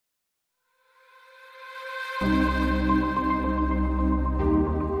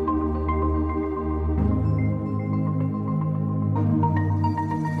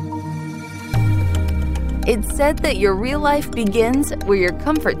It's said that your real life begins where your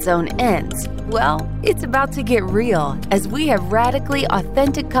comfort zone ends. Well, it's about to get real as we have radically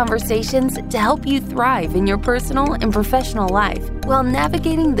authentic conversations to help you thrive in your personal and professional life while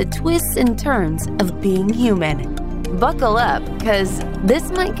navigating the twists and turns of being human. Buckle up, because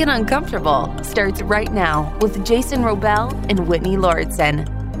This Might Get Uncomfortable starts right now with Jason Wrobel and Whitney Lauritsen.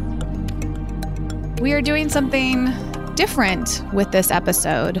 We are doing something different with this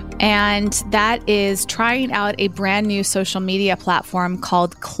episode, and that is trying out a brand new social media platform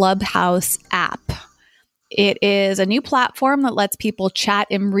called Clubhouse app. It is a new platform that lets people chat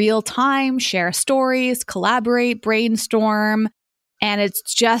in real time, share stories, collaborate, brainstorm, and it's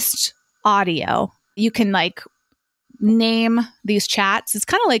just audio. You can name these chats. It's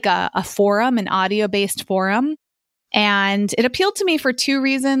kind of like a forum, an audio-based forum. And it appealed to me for two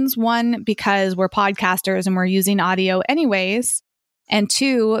reasons. One, because we're podcasters and we're using audio anyways. And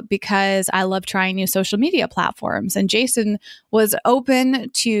two, because I love trying new social media platforms. And Jason was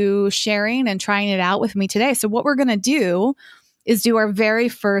open to sharing and trying it out with me today. So what we're going to do is do our very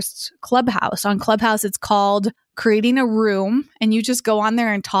first Clubhouse. On Clubhouse, it's called Creating a Room. And you just go on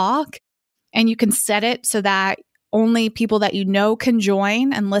there and talk. And you can set it so that only people that you know can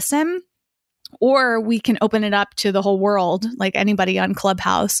join and listen. Or we can open it up to the whole world, like anybody on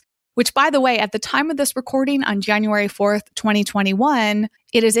Clubhouse, which, by the way, at the time of this recording on January 4th, 2021,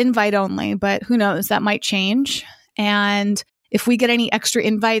 it is invite only, but who knows, that might change. And if we get any extra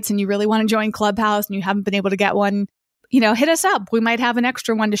invites and you really want to join Clubhouse and you haven't been able to get one, hit us up. We might have an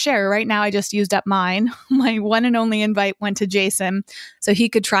extra one to share. Right now, I just used up mine. My one and only invite went to Jason, so he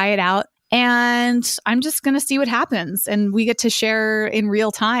could try it out. And I'm just going to see what happens. And we get to share in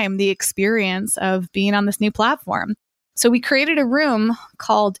real time the experience of being on this new platform. So we created a room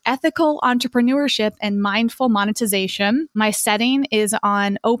called Ethical Entrepreneurship and Mindful Monetization. My setting is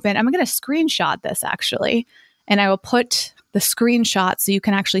on open. I'm going to screenshot this actually, and I will put the screenshot so you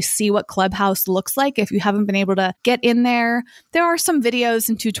can actually see what Clubhouse looks like if you haven't been able to get in there. There are some videos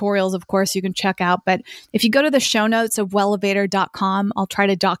and tutorials, of course, you can check out. But if you go to the show notes of wellevator.com, I'll try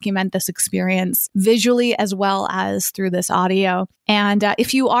to document this experience visually as well as through this audio. And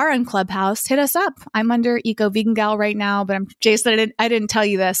if you are on Clubhouse, hit us up. I'm under Eco Vegan Gal right now, but Jason, I didn't tell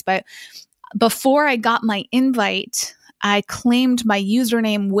you this, but before I got my invite, I claimed my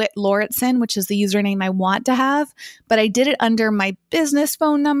username Whit Lauritsen, which is the username I want to have, but I did it under my business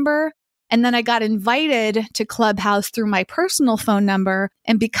phone number. And then I got invited to Clubhouse through my personal phone number.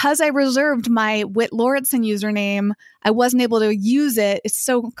 And because I reserved my Whit Lauritsen username, I wasn't able to use it. It's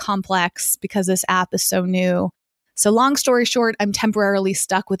so complex because this app is so new. So long story short, I'm temporarily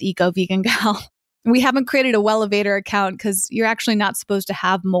stuck with Eco Vegan Gal. We haven't created a Wellevator account because you're actually not supposed to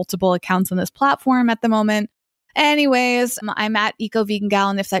have multiple accounts on this platform at the moment. Anyways, I'm at Eco Vegan Gal,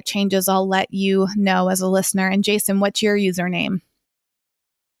 and if that changes, I'll let you know as a listener. And Jason, what's your username?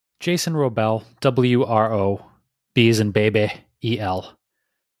 Jason Wrobel, W-R-O, B as in baby, E-L.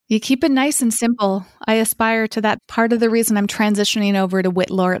 You keep it nice and simple. I aspire to that. Part of the reason I'm transitioning over to Whit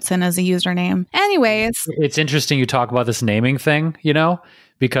Lauritsen as a username. Anyways. It's interesting you talk about this naming thing,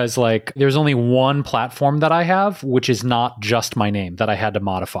 because there's only one platform that I have, which is not just my name that I had to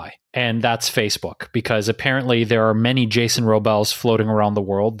modify. And that's Facebook, because apparently there are many Jason Wrobels floating around the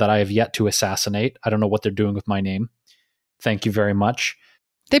world that I have yet to assassinate. I don't know what they're doing with my name. Thank you very much.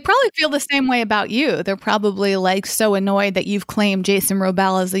 They probably feel the same way about you. They're probably so annoyed that you've claimed Jason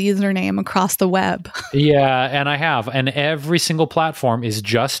Wrobel as a username across the web. Yeah, and I have. And every single platform is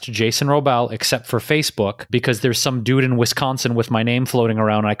just Jason Wrobel except for Facebook, because there's some dude in Wisconsin with my name floating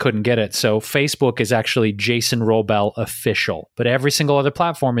around and I couldn't get it. So Facebook is actually Jason Wrobel official. But every single other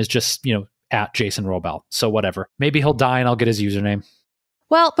platform is just, at Jason Wrobel. So whatever. Maybe he'll die and I'll get his username.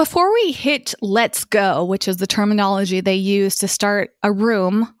 Well, before we hit let's go, which is the terminology they use to start a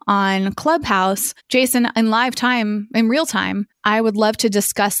room on Clubhouse, Jason, in real time, I would love to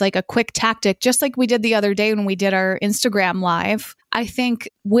discuss a quick tactic, just like we did the other day when we did our Instagram live. I think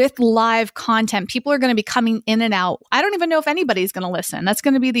with live content, people are going to be coming in and out. I don't even know if anybody's going to listen. That's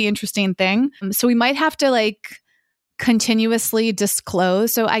going to be the interesting thing. So we might have to continuously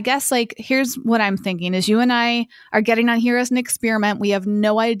disclose. So I guess here's what I'm thinking is you and I are getting on here as an experiment. We have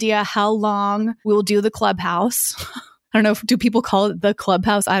no idea how long we'll do the Clubhouse. I don't know do people call it the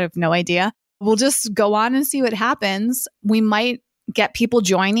Clubhouse? I have no idea. We'll just go on and see what happens. We might get people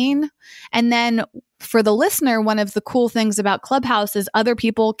joining. And then for the listener, one of the cool things about Clubhouse is other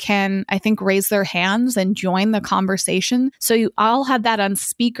people can, I think, raise their hands and join the conversation. So you all have that on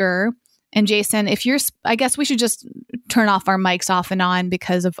speaker. And Jason, I guess we should just turn off our mics off and on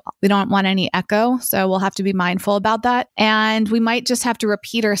because we don't want any echo. So we'll have to be mindful about that. And we might just have to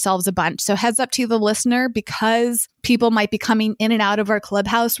repeat ourselves a bunch. So heads up to the listener, because people might be coming in and out of our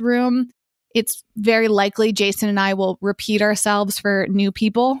Clubhouse room. It's very likely Jason and I will repeat ourselves for new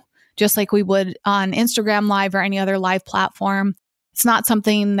people, just like we would on Instagram Live or any other live platform. It's not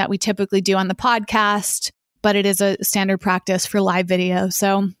something that we typically do on the podcast, but it is a standard practice for live video.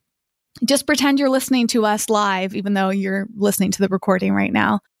 So just pretend you're listening to us live, even though you're listening to the recording right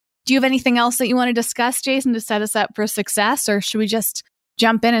now. Do you have anything else that you want to discuss, Jason, to set us up for success, or should we just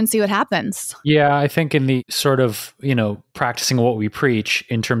jump in and see what happens? Yeah, I think in the sort of, practicing what we preach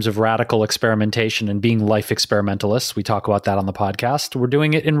in terms of radical experimentation and being life experimentalists, we talk about that on the podcast. We're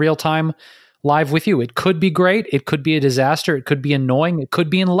doing it in real time, live with you. It could be great. It could be a disaster. It could be annoying. It could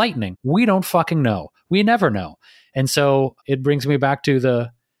be enlightening. We don't fucking know. We never know. And so it brings me back to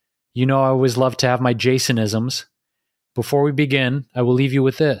I always love to have my Jasonisms. Before we begin, I will leave you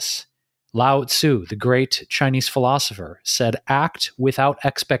with this. Lao Tzu, the great Chinese philosopher, said, act without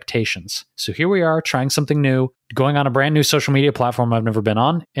expectations. So here we are trying something new, going on a brand new social media platform I've never been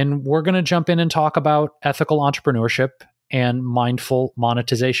on. And we're going to jump in and talk about ethical entrepreneurship and mindful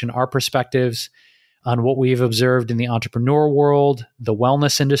monetization, our perspectives on what we've observed in the entrepreneur world, the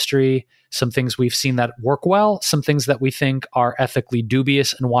wellness industry, some things we've seen that work well, some things that we think are ethically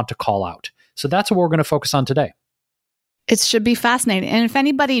dubious and want to call out. So that's what we're going to focus on today. It should be fascinating. And if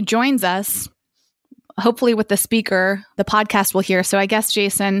anybody joins us, hopefully with the speaker, the podcast will hear. So I guess,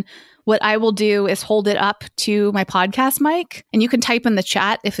 Jason, what I will do is hold it up to my podcast mic, and you can type in the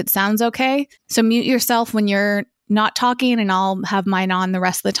chat if it sounds okay. So mute yourself when you're not talking, and I'll have mine on the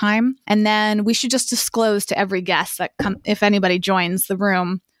rest of the time. And then we should just disclose to every guest that if anybody joins the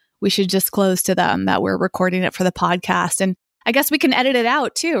room, we should disclose to them that we're recording it for the podcast. And I guess we can edit it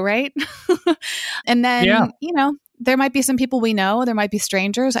out too, right? And then, there might be some people we know. There might be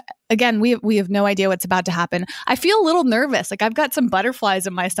strangers. Again, we have no idea what's about to happen. I feel a little nervous. Like I've got some butterflies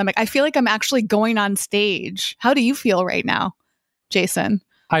in my stomach. I feel like I'm actually going on stage. How do you feel right now, Jason?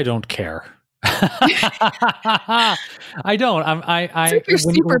 I don't care. I don't. It's like your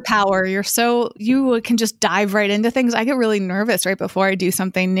superpower. You can just dive right into things. I get really nervous right before I do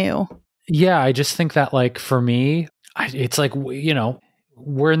something new. Yeah, I just think that for me, it's like,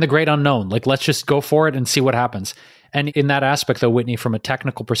 we're in the great unknown. Like, let's just go for it and see what happens. And in that aspect, though, Whitney, from a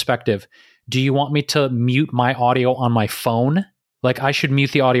technical perspective, do you want me to mute my audio on my phone? Like, I should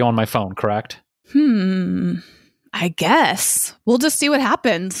mute the audio on my phone, correct? I guess. We'll just see what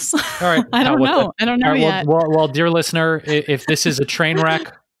happens. All right. I don't know. I don't know yet. Well, dear listener, if this is a train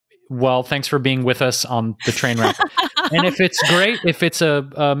wreck, well, thanks for being with us on the train wreck. And if it's great, if it's a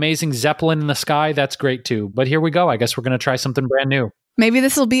amazing Zeppelin in the sky, that's great too. But here we go. I guess we're going to try something brand new. Maybe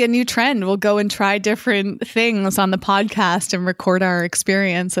this will be a new trend. We'll go and try different things on the podcast and record our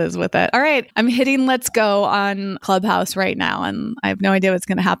experiences with it. All right. I'm hitting let's go on Clubhouse right now, and I have no idea what's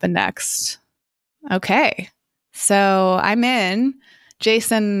going to happen next. Okay. So I'm in.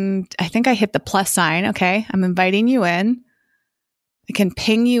 Jason, I think I hit the plus sign. Okay. I'm inviting you in. I can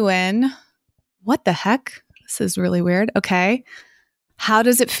ping you in. What the heck? This is really weird. Okay. How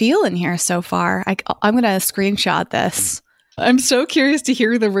does it feel in here so far? I'm going to screenshot this. I'm so curious to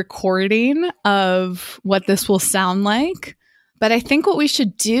hear the recording of what this will sound like. But I think what we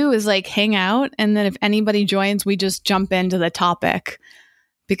should do is hang out. And then if anybody joins, we just jump into the topic,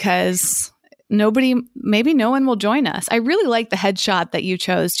 because maybe no one will join us. I really like the headshot that you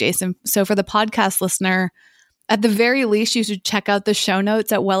chose, Jason. So for the podcast listener, at the very least, you should check out the show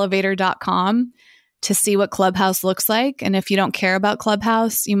notes at wellevator.com to see what Clubhouse looks like. And if you don't care about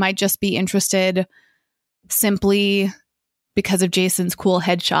Clubhouse, you might just be interested simply because of Jason's cool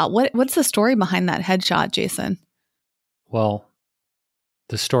headshot. What's the story behind that headshot, Jason? Well,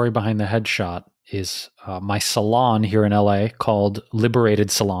 the story behind the headshot is my salon here in LA called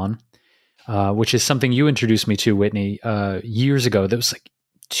Liberated Salon, which is something you introduced me to, Whitney, years ago. That was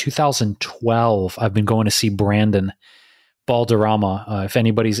 2012. I've been going to see Brandon Balderrama. If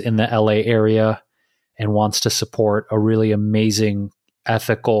anybody's in the LA area and wants to support a really amazing,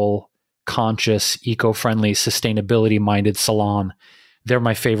 ethical, conscious, eco-friendly, sustainability-minded salon, they're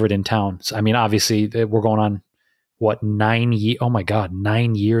my favorite in town. So, I mean, obviously, we're going on, 9 years? Oh my God,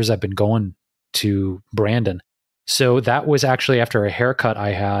 9 years I've been going to Brandon. So that was actually after a haircut I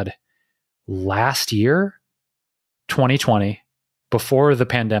had last year, 2020, before the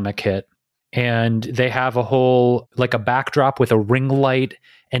pandemic hit. And they have a whole, a backdrop with a ring light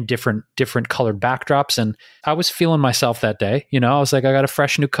and different colored backdrops. And I was feeling myself that day. I was like, I got a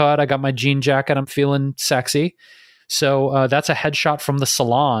fresh new cut. I got my jean jacket. I'm feeling sexy. So that's a headshot from the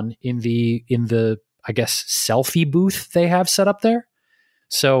salon in the I guess selfie booth they have set up there.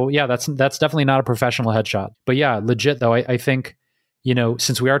 So yeah, that's definitely not a professional headshot. But yeah, legit though, I think,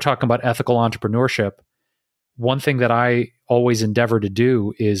 since we are talking about ethical entrepreneurship, one thing that I always endeavor to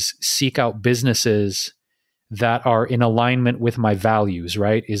do is seek out businesses that are in alignment with my values,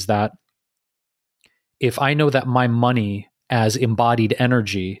 right? Is that if I know that my money as embodied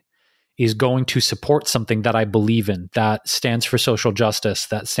energy is going to support something that I believe in, that stands for social justice,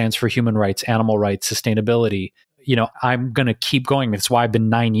 that stands for human rights, animal rights, sustainability, I'm going to keep going. That's why I've been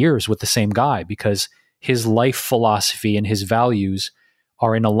 9 years with the same guy, because his life philosophy and his values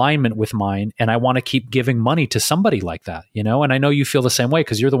are in alignment with mine. And I want to keep giving money to somebody like that, and I know you feel the same way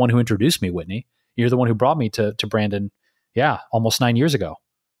because you're the one who introduced me, Whitney. You're the one who brought me to Brandon. Yeah. Almost 9 years ago.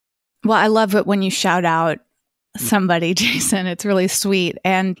 Well, I love it when you shout out somebody, Jason. It's really sweet.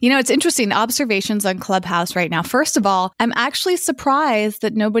 And, it's interesting. Observations on Clubhouse right now. First of all, I'm actually surprised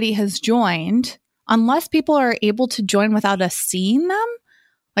that nobody has joined unless people are able to join without us seeing them.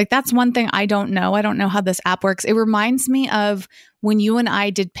 Like, that's one thing I don't know. I don't know how this app works. It reminds me of when you and I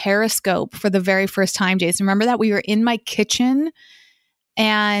did Periscope for the very first time, Jason. Remember that? We were in my kitchen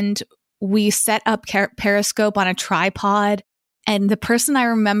and we set up Periscope on a tripod. And the person I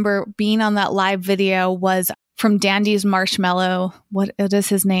remember being on that live video was from Dandy's Marshmallow. What is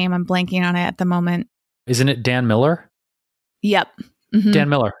his name? I'm blanking on it at the moment. Isn't it Dan Miller? Yep. Mm-hmm. Dan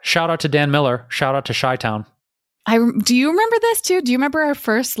Miller. Shout out to Dan Miller. Shout out to Chi-Town. Do you remember this too? Do you remember our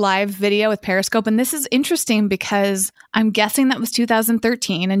first live video with Periscope? And this is interesting because I'm guessing that was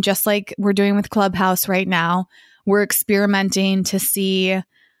 2013. And just like we're doing with Clubhouse right now, we're experimenting to see,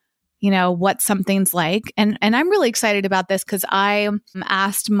 what something's like. And I'm really excited about this because I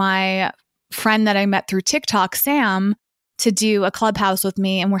asked my friend that I met through TikTok, Sam, to do a Clubhouse with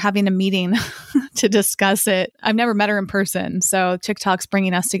me. And we're having a meeting to discuss it. I've never met her in person. So TikTok's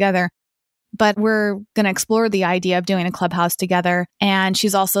bringing us together. But we're going to explore the idea of doing a Clubhouse together. And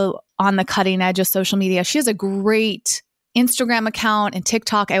she's also on the cutting edge of social media. She has a great Instagram account and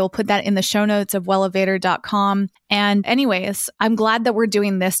TikTok. I will put that in the show notes of wellevatr.com. And anyways, I'm glad that we're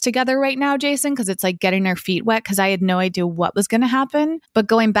doing this together right now, Jason, because it's like getting our feet wet because I had no idea what was going to happen. But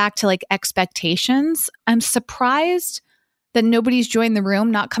going back to like expectations, I'm surprised that nobody's joined the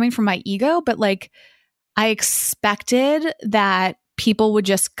room, not coming from my ego, but like I expected that people would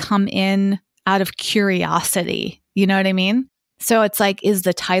just come in out of curiosity. You know what I mean? So it's like, is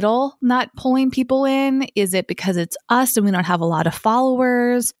the title not pulling people in? Is it because it's us and we don't have a lot of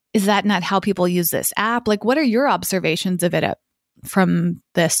followers? Is that not how people use this app? Like, what are your observations of it from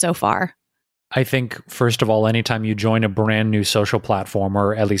this so far? I think, first of all, anytime you join a brand new social platform,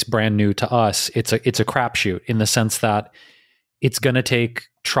 or at least brand new to us, it's a crapshoot in the sense that it's going to take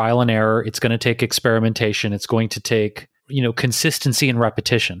trial and error. It's going to take experimentation. It's going to take consistency and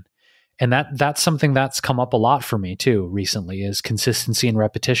repetition. And that's something that's come up a lot for me too recently, is consistency and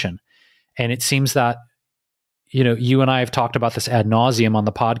repetition. And it seems that, you and I have talked about this ad nauseum on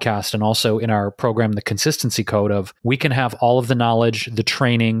the podcast and also in our program, The Consistency Code, of we can have all of the knowledge, the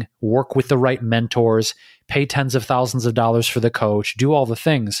training, work with the right mentors, pay tens of thousands of dollars for the coach, do all the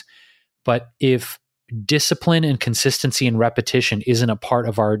things. But if discipline and consistency and repetition isn't a part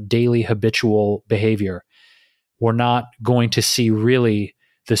of our daily habitual behavior, we're not going to see really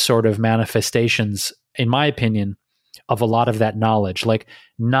the sort of manifestations, in my opinion, of a lot of that knowledge. Like,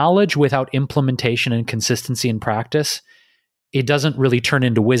 knowledge without implementation and consistency in practice, it doesn't really turn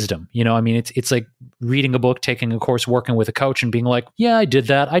into wisdom. It's like reading a book, taking a course, working with a coach and being like, yeah, I did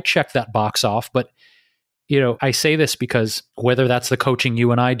that. I checked that box off. But, I say this because whether that's the coaching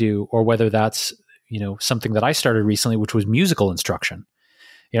you and I do, or whether that's, something that I started recently, which was musical instruction.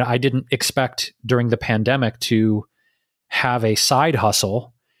 I didn't expect during the pandemic to have a side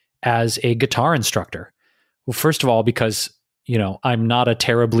hustle as a guitar instructor. Well, first of all, because, I'm not a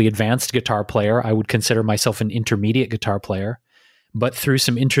terribly advanced guitar player. I would consider myself an intermediate guitar player. But through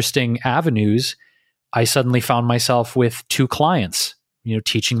some interesting avenues, I suddenly found myself with 2 clients,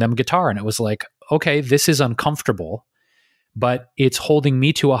 teaching them guitar. And it was like, okay, this is uncomfortable, but it's holding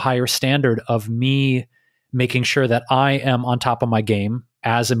me to a higher standard of me making sure that I am on top of my game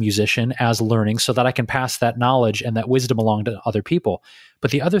as a musician, as learning, so that I can pass that knowledge and that wisdom along to other people.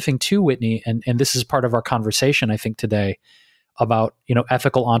 But the other thing too, Whitney, and this is part of our conversation, I think, today about,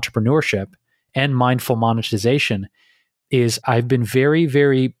 ethical entrepreneurship and mindful monetization, is I've been very,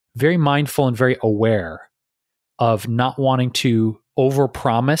 very, very mindful and very aware of not wanting to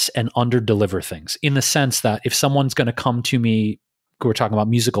overpromise and underdeliver things, in the sense that if someone's going to come to me, we're talking about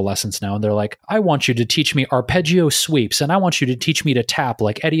musical lessons now, and they're like, I want you to teach me arpeggio sweeps, and I want you to teach me to tap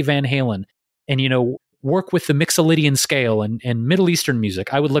like Eddie Van Halen. And, work with the Mixolydian scale and Middle Eastern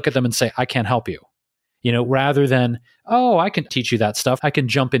music, I would look at them and say, I can't help you. Rather than, oh, I can teach you that stuff. I can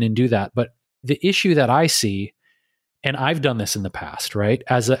jump in and do that. But the issue that I see, and I've done this in the past, right?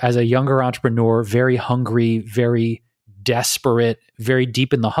 As a younger entrepreneur, very hungry, very desperate, very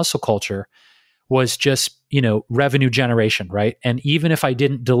deep in the hustle culture, was just, revenue generation, right? And even if I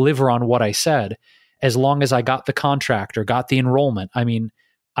didn't deliver on what I said, as long as I got the contract or got the enrollment,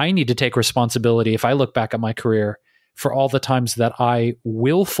 I need to take responsibility, if I look back at my career, for all the times that I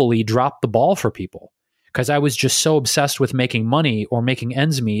willfully dropped the ball for people because I was just so obsessed with making money or making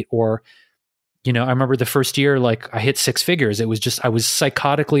ends meet. Or, I remember the first year, I hit 6 figures. It was just, I was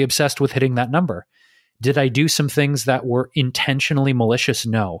psychotically obsessed with hitting that number. Did I do some things that were intentionally malicious?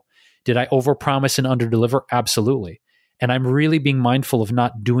 No. Did I overpromise and underdeliver? Absolutely. And I'm really being mindful of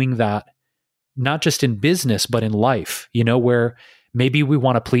not doing that, not just in business, but in life, where maybe we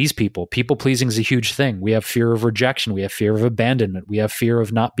want to please people. People pleasing is a huge thing. We have fear of rejection. We have fear of abandonment. We have fear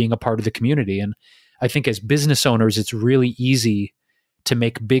of not being a part of the community. And I think as business owners, it's really easy to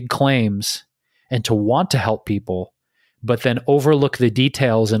make big claims and to want to help people, but then overlook the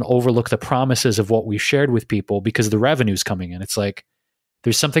details and overlook the promises of what we've shared with people because the revenue's coming in. It's like,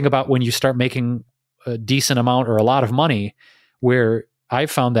 there's something about when you start making a decent amount or a lot of money where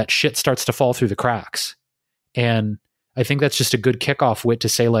I've found that shit starts to fall through the cracks. And I think that's just a good kickoff wit to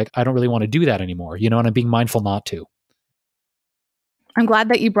say, I don't really want to do that anymore, and I'm being mindful not to. I'm glad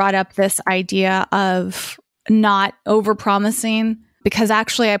that you brought up this idea of not overpromising, because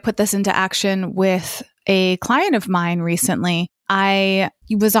actually I put this into action with a client of mine recently. I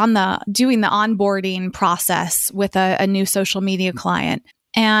was doing the onboarding process with a new social media client,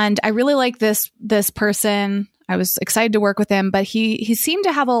 and I really like this person. I was excited to work with him, but he seemed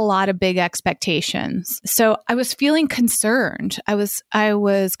to have a lot of big expectations. So I was feeling concerned. I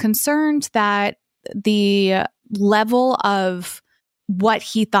was concerned that the level of what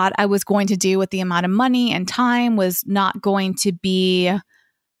he thought I was going to do with the amount of money and time was not going to be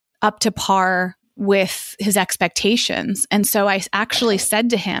up to par with his expectations. And so I actually said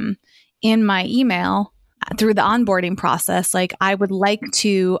to him in my email through the onboarding process, I would like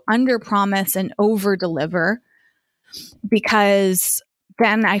to underpromise and overdeliver, because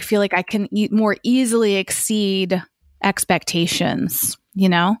then I feel like I can more easily exceed expectations,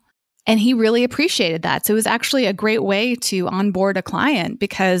 And he really appreciated that. So it was actually a great way to onboard a client,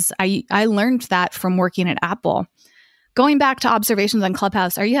 because I learned that from working at Apple. Going back to observations on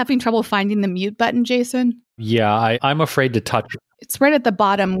Clubhouse, are you having trouble finding the mute button, Jason? Yeah, I'm afraid to touch. It's right at the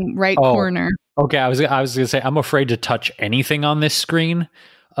bottom right corner. Okay, I was going to say, I'm afraid to touch anything on this screen.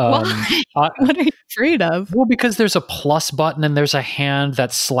 Why? What are you afraid of? Well, because there's a plus button and there's a hand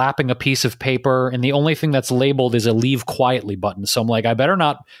that's slapping a piece of paper, and the only thing that's labeled is a leave quietly button. So I'm like, I better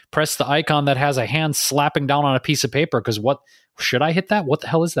not press the icon that has a hand slapping down on a piece of paper, because what should I hit that? What the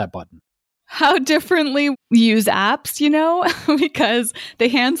hell is that button? How differently use apps, because the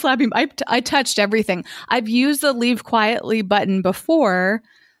hand slapping, I touched everything. I've used the leave quietly button before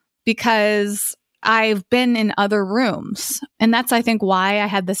because I've been in other rooms. And that's, I think, why I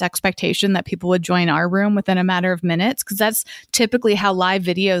had this expectation that people would join our room within a matter of minutes, because that's typically how live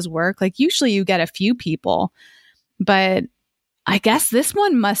videos work. Usually you get a few people, but I guess this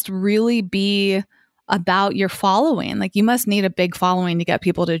one must really be about your following. You must need a big following to get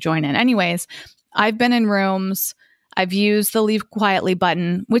people to join in. Anyways, I've been in rooms. I've used the leave quietly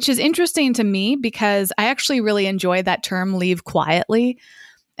button, which is interesting to me because I actually really enjoy that term, leave quietly.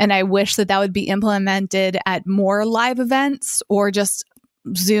 And I wish that would be implemented at more live events or just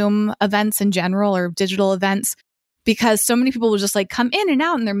Zoom events in general or digital events, because so many people will just come in and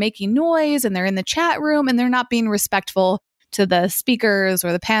out and they're making noise and they're in the chat room and they're not being respectful to the speakers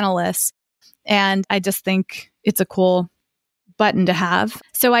or the panelists. And I just think it's a cool button to have.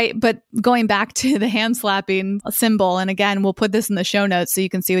 But going back to the hand slapping symbol, and again, we'll put this in the show notes so you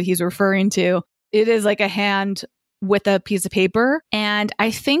can see what he's referring to. It is like a hand with a piece of paper. And I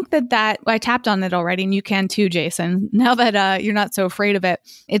think that I tapped on it already, and you can too, Jason, now that you're not so afraid of it.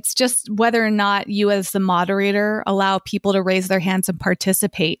 It's just whether or not you as the moderator allow people to raise their hands and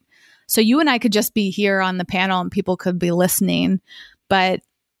participate. So you and I could just be here on the panel and people could be listening, but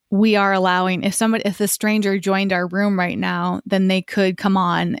we are allowing, if a stranger joined our room right now, then they could come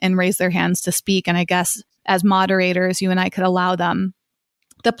on and raise their hands to speak. And I guess as moderators, you and I could allow them.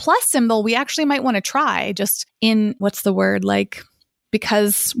 The plus symbol, we actually might want to try just in,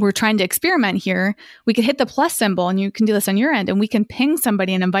 because we're trying to experiment here, we could hit the plus symbol, and you can do this on your end, and we can ping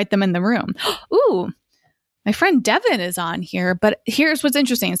somebody and invite them in the room. Ooh, my friend Devin is on here, but here's what's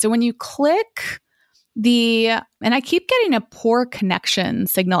interesting. So when you click and I keep getting a poor connection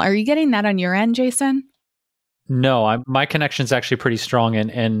signal. Are you getting that on your end, Jason? No, my connection's actually pretty strong.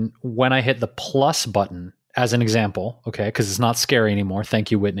 And when I hit the plus button, as an example, okay, because it's not scary anymore.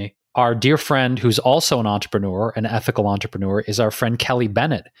 Thank you, Whitney. Our dear friend, who's also an entrepreneur, an ethical entrepreneur, is our friend Kelly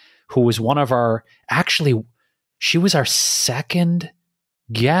Bennett, who was she was our second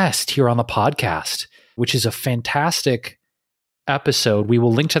guest here on the podcast, which is a fantastic episode. We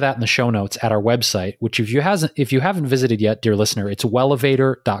will link to that in the show notes at our website, which if you haven't visited yet, dear listener, it's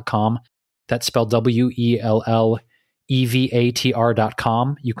wellevatr.com. That's spelled WELLEVATR.com.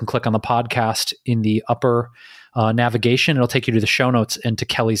 You can click on the podcast in the upper navigation. It'll take you to the show notes and to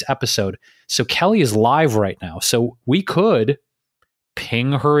Kelly's episode. So Kelly is live right now. So we could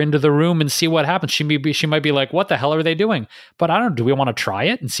ping her into the room and see what happens. She might be like, what the hell are they doing? But I don't know. Do we want to try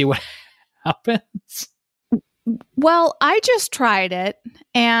it and see what happens? Well, I just tried it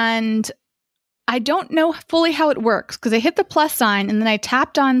and I don't know fully how it works because I hit the plus sign and then I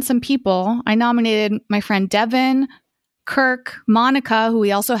tapped on some people. I nominated my friend Devin, Kirk, Monica, who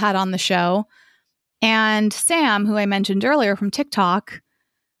we also had on the show, and Sam, who I mentioned earlier from TikTok.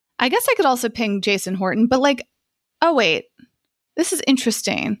 I guess I could also ping Jason Horton, but oh wait, this is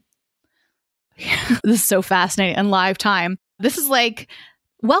interesting. This is so fascinating and live time. This is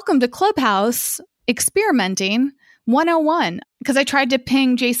welcome to Clubhouse experimenting 101, because I tried to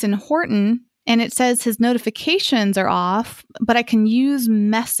ping Jason Horton and it says his notifications are off, but I can use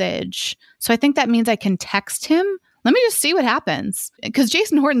message. So I think that means I can text him. Let me just see what happens. Because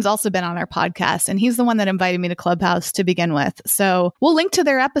Jason Horton's also been on our podcast and he's the one that invited me to Clubhouse to begin with. So we'll link to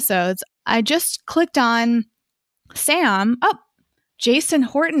their episodes. I just clicked on Sam. Oh, Jason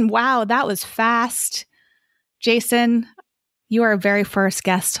Horton. Wow, that was fast. Jason, you are our very first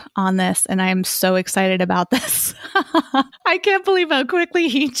guest on this, and I am so excited about this. I can't believe how quickly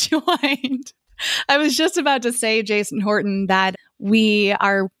he joined. I was just about to say, Jason Horton, that we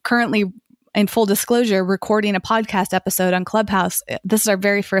are currently, in full disclosure, recording a podcast episode on Clubhouse. This is our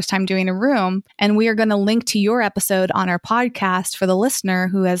very first time doing a room, and we are going to link to your episode on our podcast for the listener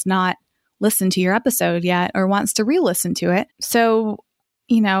who has not listened to your episode yet or wants to re-listen to it. So,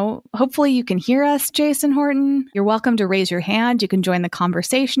 hopefully you can hear us, Jason Horton. You're welcome to raise your hand. You can join the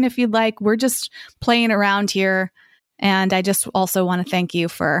conversation if you'd like. We're just playing around here. And I just also want to thank you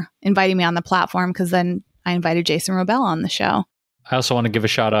for inviting me on the platform, because then I invited Jason Wrobel on the show. I also want to give a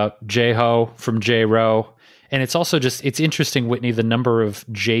shout out J-Ho from J-Ro. And it's also it's interesting, Whitney, the number of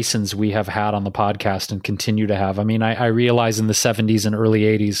Jasons we have had on the podcast and continue to have. I mean, I realize in the 70s and early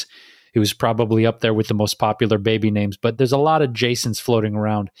 80s, it was probably up there with the most popular baby names, but there's a lot of Jasons floating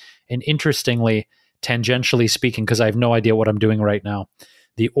around. And interestingly, tangentially speaking, because I have no idea what I'm doing right now,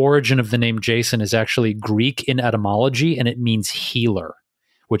 the origin of the name Jason is actually Greek in etymology, and it means healer,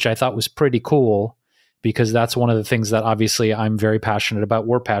 which I thought was pretty cool, because that's one of the things that obviously I'm very passionate about.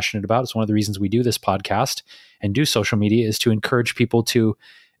 We're passionate about. It's one of the reasons we do this podcast and do social media, is to encourage people to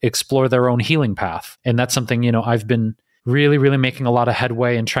explore their own healing path. And that's something, I've been really, really making a lot of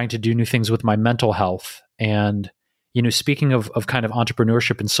headway and trying to do new things with my mental health. And, speaking of kind of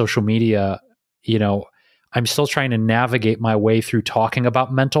entrepreneurship and social media, I'm still trying to navigate my way through talking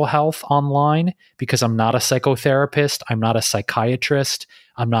about mental health online, because I'm not a psychotherapist. I'm not a psychiatrist.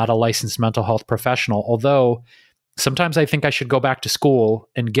 I'm not a licensed mental health professional. Although sometimes I think I should go back to school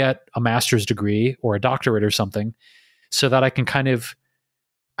and get a master's degree or a doctorate or something, so that I can kind of,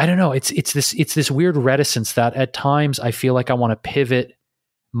 I don't know, it's this weird reticence that at times I feel like I want to pivot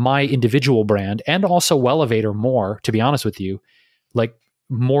my individual brand and also Wellevatr more, to be honest with you,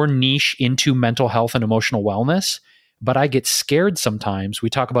 more niche into mental health and emotional wellness. But I get scared sometimes. We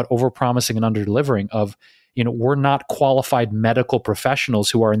talk about overpromising and underdelivering of, we're not qualified medical professionals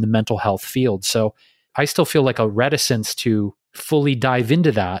who are in the mental health field. So I still feel like a reticence to fully dive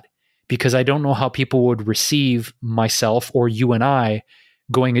into that, because I don't know how people would receive myself or you and I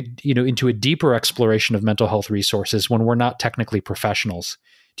going, into a deeper exploration of mental health resources when we're not technically professionals.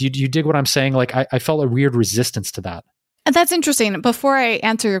 Do you dig what I'm saying? I felt a weird resistance to that. That's interesting. Before I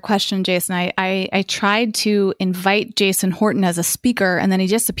answer your question, Jason, I tried to invite Jason Horton as a speaker, and then he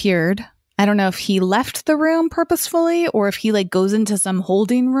disappeared. I don't know if he left the room purposefully or if he goes into some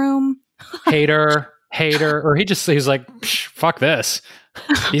holding room. hater, or he's like, fuck this.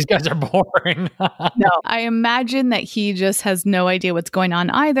 These guys are boring. No, I imagine that he just has no idea what's going on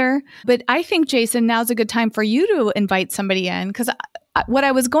either. But I think, Jason, now's a good time for you to invite somebody in, because what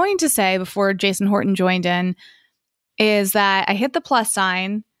I was going to say before Jason Horton joined in is that I hit the plus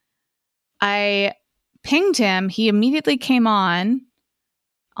sign. I pinged him. He immediately came on.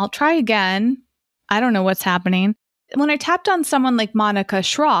 I'll try again. I don't know what's happening. When I tapped on someone like Monica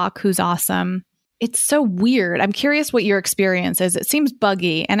Schrock, who's awesome, it's so weird. I'm curious what your experience is. It seems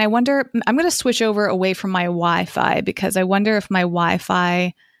buggy. And I wonder, I'm going to switch over away from my Wi-Fi because I wonder if my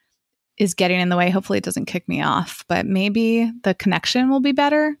Wi-Fi is getting in the way. Hopefully it doesn't kick me off, but maybe the connection will be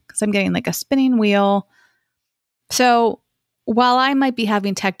better because I'm getting like a spinning wheel. So while I might be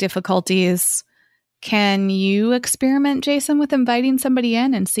having tech difficulties, can you experiment, Jason, with inviting somebody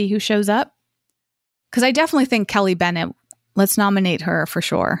in and see who shows up? Because I definitely think Kelly Bennett, let's nominate her for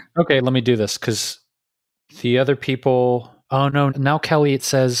sure. Okay, let me do this because the other people... Oh, no. Now, Kelly, it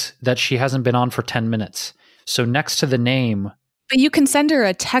says that she hasn't been on for 10 minutes. So next to the name... But you can send her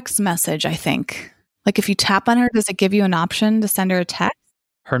a text message, I think. Like if you tap on her, does it give you an option to send her a text?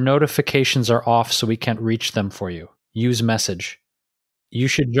 Her notifications are off, so we can't reach them for you. Use message. You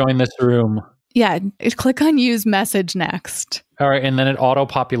should join this room. Yeah, click on use message next. All right, and then it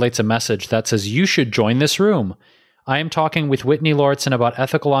auto-populates a message that says, you should join this room. I am talking with Whitney Lauritsen about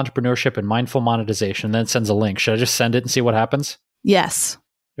ethical entrepreneurship and mindful monetization. Then it sends a link. Should I just send it and see what happens? Yes.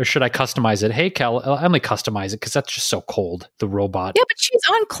 Or should I customize it? Hey, Kel, I only customize it because that's just so cold, the robot. Yeah, but she's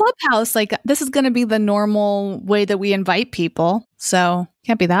on Clubhouse. Like, this is going to be the normal way that we invite people. So,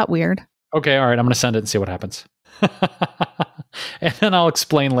 can't be that weird. Okay, all right, I'm going to send it and see what happens. And then I'll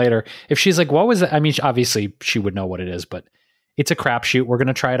explain later. If she's like, what was that? I mean, obviously, she would know what it is, but it's a crapshoot. We're going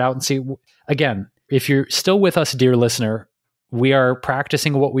to try it out and see. Again, if you're still with us, dear listener, we are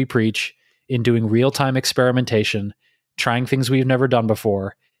practicing what we preach in doing real-time experimentation, trying things we've never done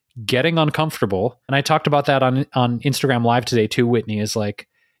before, getting uncomfortable. And I talked about that on Instagram Live today too, Whitney, is like,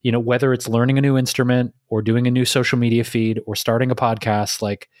 you know, whether it's learning a new instrument or doing a new social media feed or starting a podcast,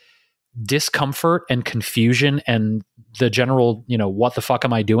 like discomfort and confusion and the general, you know, what the fuck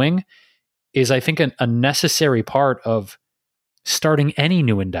am I doing is, I think, a necessary part of starting any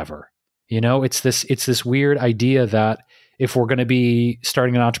new endeavor. You know, it's this weird idea that if we're going to be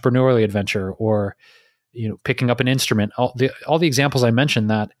starting an entrepreneurial adventure or, you know, picking up an instrument, all the examples I mentioned,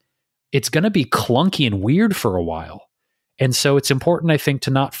 that it's going to be clunky and weird for a while. And so it's important, I think,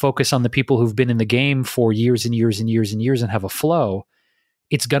 to not focus on the people who've been in the game for years and years and years and years and have a flow.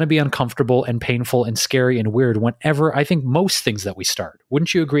 It's going to be uncomfortable and painful and scary and weird whenever, I think, most things that we start.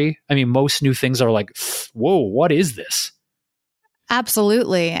 Wouldn't you agree? I mean, most new things are like, whoa, what is this?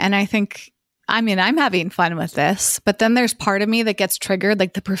 Absolutely. And I think, I mean, I'm having fun with this, but then there's part of me that gets triggered,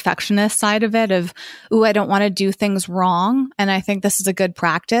 like the perfectionist side of it of, ooh, I don't want to do things wrong. And I think this is a good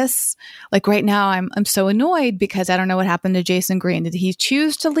practice. Like right now, I'm so annoyed because I don't know what happened to Jason Green. Did he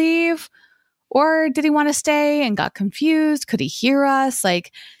choose to leave? Or did he want to stay and got confused? Could he hear us?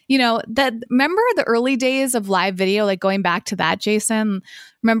 Like, you know, that, remember the early days of live video, like going back to that, Jason?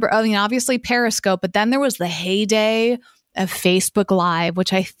 Remember, I mean, obviously Periscope, but then there was the heyday of Facebook Live,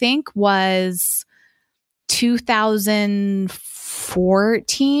 which I think was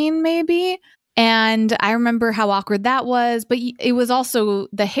 2014, maybe. And I remember how awkward that was, but it was also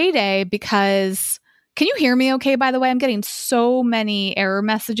the heyday because, can you hear me okay, by the way? I'm getting so many error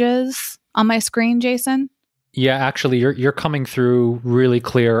messages on my screen, Jason. Yeah, actually, you're coming through really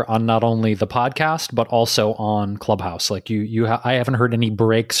clear on not only the podcast, but also on Clubhouse. Like I haven't heard any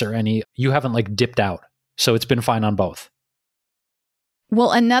breaks or you haven't like dipped out. So it's been fine on both.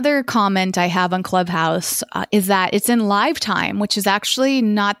 Well, another comment I have on Clubhouse is that it's in live time, which is actually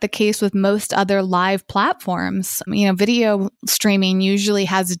not the case with most other live platforms. You know, video streaming usually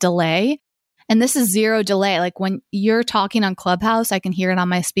has a delay, and this is zero delay. Like when you're talking on Clubhouse, I can hear it on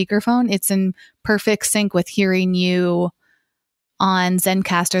my speakerphone. It's in perfect sync with hearing you on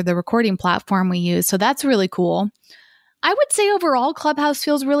Zencastr, the recording platform we use. So that's really cool. I would say overall, Clubhouse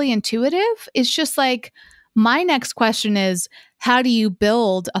feels really intuitive. It's just like, my next question is, how do you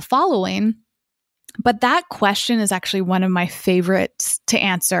build a following? But that question is actually one of my favorites to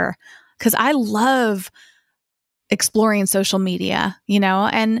answer because I love exploring social media, you know,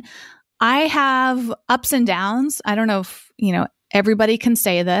 and I have ups and downs. I don't know if, you know, everybody can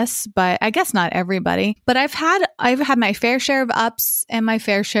say this, but I guess not everybody. But I've had my fair share of ups and my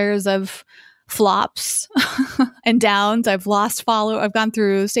fair shares of flops and downs. I've lost I've gone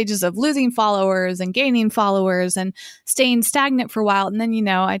through stages of losing followers and gaining followers and staying stagnant for a while. And then, you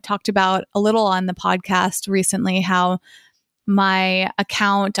know, I talked about a little on the podcast recently how my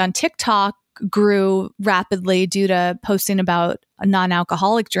account on TikTok grew rapidly due to posting about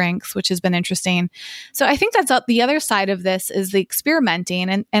non-alcoholic drinks, which has been interesting. So I think that's the other side of this is the experimenting.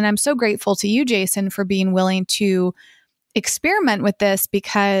 And I'm so grateful to you, Jason, for being willing to experiment with this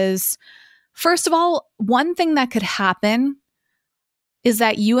because, first of all, one thing that could happen is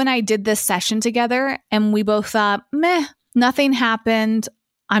that you and I did this session together and we both thought, meh, nothing happened.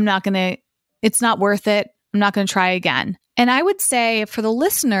 It's not worth it. I'm not going to try again. And I would say for the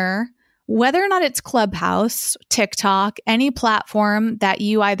listener, whether or not it's Clubhouse, TikTok, any platform that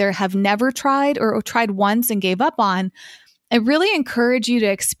you either have never tried or tried once and gave up on, I really encourage you to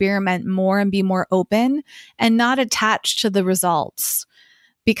experiment more and be more open and not attached to the results.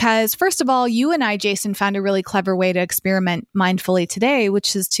 Because first of all, you and I, Jason, found a really clever way to experiment mindfully today,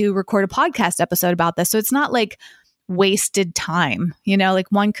 which is to record a podcast episode about this. So it's not like wasted time. You know, like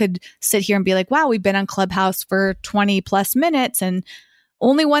one could sit here and be like, wow, we've been on Clubhouse for 20 plus minutes and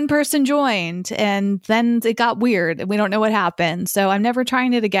only one person joined. And then it got weird and we don't know what happened. So I'm never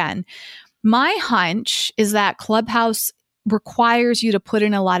trying it again. My hunch is that Clubhouse requires you to put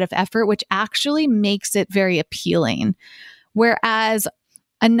in a lot of effort, which actually makes it very appealing. Whereas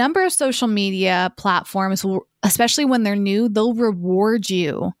a number of social media platforms, especially when they're new, they'll reward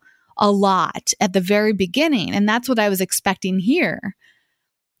you a lot at the very beginning. And that's what I was expecting here.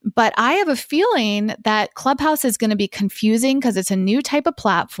 But I have a feeling that Clubhouse is going to be confusing because it's a new type of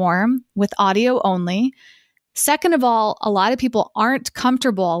platform with audio only. Second of all, a lot of people aren't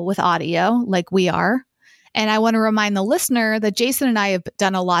comfortable with audio like we are. And I want to remind the listener that Jason and I have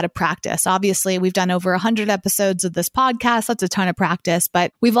done a lot of practice. Obviously, we've done over 100 episodes of this podcast. That's a ton of practice.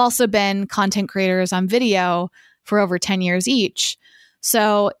 But we've also been content creators on video for over 10 years each.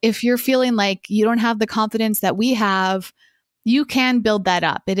 So if you're feeling like you don't have the confidence that we have, you can build that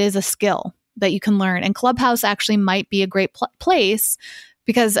up. It is a skill that you can learn. And Clubhouse actually might be a great place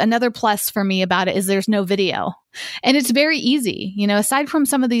because another plus for me about it is there's no video. And it's very easy. You know, aside from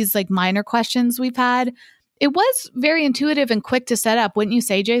some of these like minor questions we've had, it was very intuitive and quick to set up, wouldn't you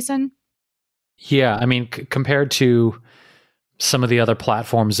say, Jason? Yeah, I mean, compared to some of the other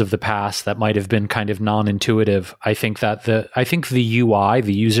platforms of the past that might have been kind of non-intuitive, I think the UI,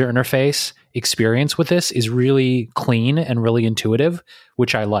 the user interface experience with this is really clean and really intuitive,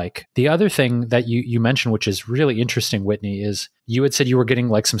 which I like. The other thing that you mentioned, which is really interesting, Whitney, is you had said you were getting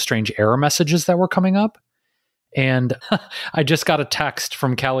like some strange error messages that were coming up. And I just got a text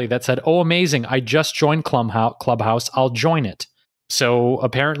from Kelly that said, oh, amazing, I just joined Clubhouse. I'll join it. So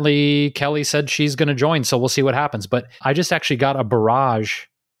apparently Kelly said she's going to join. So we'll see what happens. But I just actually got a barrage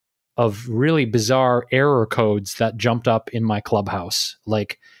of really bizarre error codes that jumped up in my Clubhouse,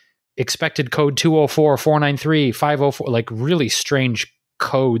 like expected code 204, 493, 504, like really strange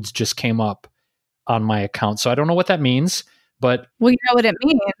codes just came up on my account. So I don't know what that means, but... Well, you know what it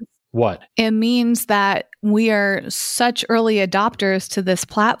means. What? It means that we are such early adopters to this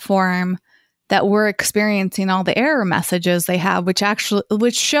platform that we're experiencing all the error messages they have,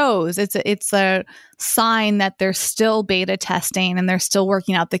 which shows it's a sign that they're still beta testing and they're still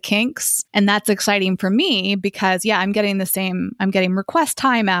working out the kinks. And that's exciting for me because I'm getting request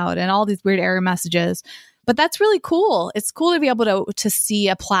timeout and all these weird error messages. But that's really cool. It's cool to be able to see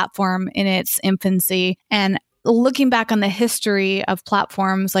a platform in its infancy. And looking back on the history of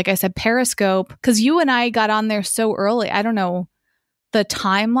platforms, like I said, Periscope, because you and I got on there so early. I don't know the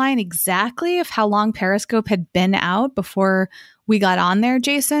timeline exactly of how long Periscope had been out before we got on there,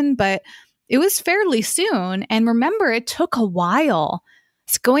 Jason, but it was fairly soon. And remember, it took a while.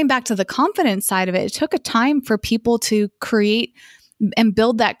 It's going back to the confidence side of it. It took a time for people to create and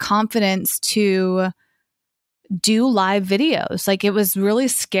build that confidence to do live videos. Like it was really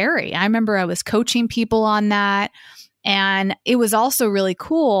scary. I remember I was coaching people on that. And it was also really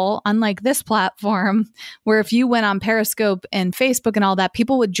cool, unlike this platform, where if you went on Periscope and Facebook and all that,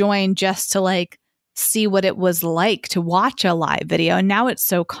 people would join just to like see what it was like to watch a live video. And now it's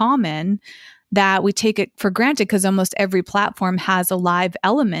so common that we take it for granted because almost every platform has a live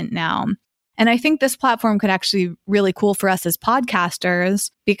element now. And I think this platform could actually be really cool for us as podcasters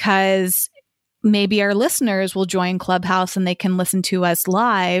because maybe our listeners will join Clubhouse and they can listen to us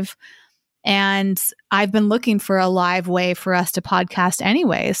live. And I've been looking for a live way for us to podcast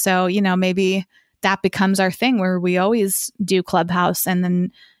anyway. So, maybe that becomes our thing where we always do Clubhouse and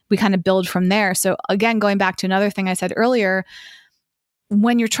then we kind of build from there. So again, going back to another thing I said earlier,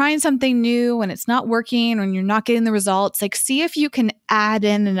 when you're trying something new and it's not working or you're not getting the results, like see if you can add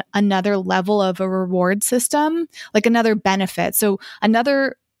in another level of a reward system, like another benefit. So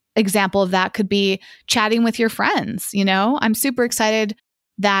another example of that could be chatting with your friends. I'm super excited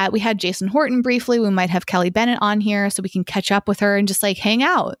that we had Jason Horton briefly. We might have Kelly Bennett on here so we can catch up with her and just like hang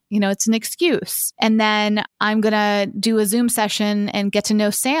out. It's an excuse. And then I'm going to do a Zoom session and get to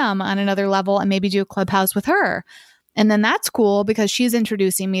know Sam on another level and maybe do a Clubhouse with her. And then that's cool because she's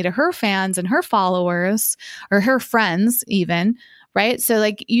introducing me to her fans and her followers or her friends even, right? So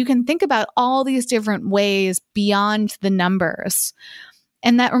like you can think about all these different ways beyond the numbers.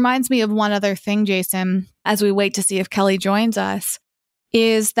 And that reminds me of one other thing, Jason, as we wait to see if Kelly joins us,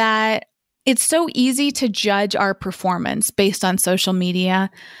 is that it's so easy to judge our performance based on social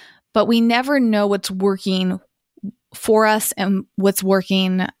media. but we never know what's working for us and what's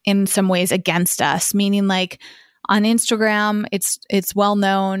working in some ways against us. Meaning, like on Instagram, it's well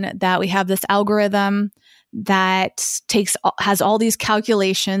known that we have this algorithm that has all these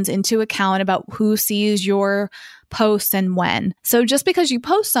calculations into account about who sees your posts and when. So just because you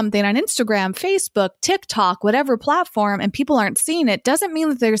post something on Instagram, Facebook, TikTok, whatever platform, and people aren't seeing it, doesn't mean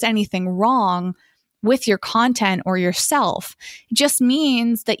that there's anything wrong with your content or yourself. It just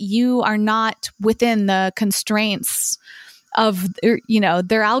means that you are not within the constraints of,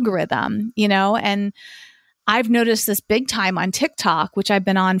 their algorithm, and I've noticed this big time on TikTok, which I've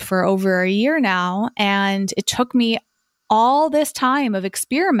been on for over a year now. And it took me all this time of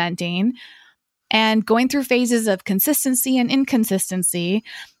experimenting and going through phases of consistency and inconsistency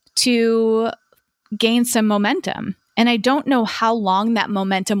to gain some momentum. And I don't know how long that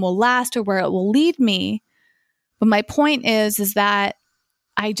momentum will last or where it will lead me. But my point is that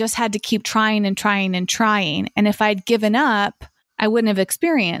I just had to keep trying and trying and trying. And if I'd given up, I wouldn't have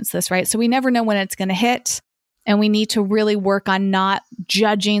experienced this, right? So we never know when it's going to hit. And we need to really work on not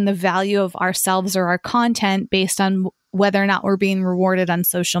judging the value of ourselves or our content based on whether or not we're being rewarded on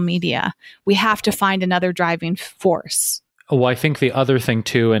social media. We have to find another driving force. Well, I think the other thing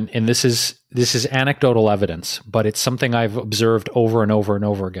too, and this is anecdotal evidence, but it's something I've observed over and over and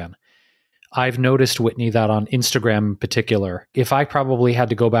over again. I've noticed, Whitney, that on Instagram in particular, if I probably had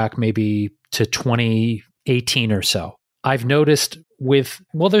to go back maybe to 2018 or so, I've noticed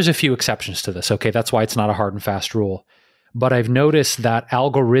there's a few exceptions to this. Okay, that's why it's not a hard and fast rule. But I've noticed that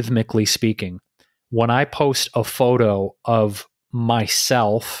algorithmically speaking, when I post a photo of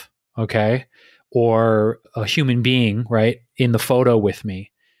myself, okay, or a human being, right, in the photo with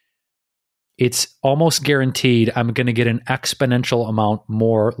me, it's almost guaranteed I'm going to get an exponential amount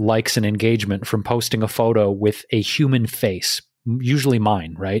more likes and engagement from posting a photo with a human face, usually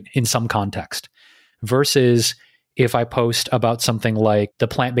mine, right, in some context, versus if I post about something like the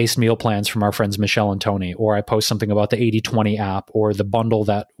plant-based meal plans from our friends Michelle and Tony, or I post something about the 80/20 app or the bundle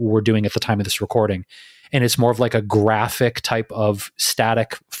that we're doing at the time of this recording, and it's more of like a graphic type of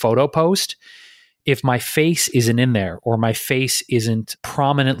static photo post, if my face isn't in there or my face isn't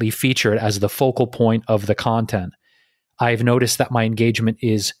prominently featured as the focal point of the content, I've noticed that my engagement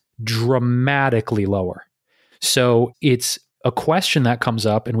is dramatically lower. So it's a question that comes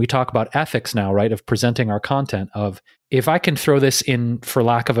up, and we talk about ethics now, right, of presenting our content, of if I can throw this in, for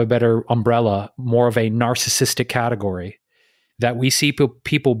lack of a better umbrella, more of a narcissistic category, that we see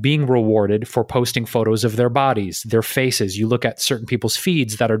people being rewarded for posting photos of their bodies, their faces. You look at certain people's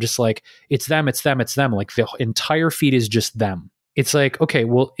feeds that are just like, it's them, it's them, it's them. Like the entire feed is just them. It's like, okay,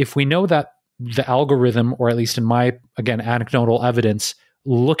 well, if we know that the algorithm, or at least in my, again, anecdotal evidence,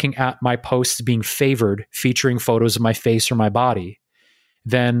 looking at my posts being favored, featuring photos of my face or my body,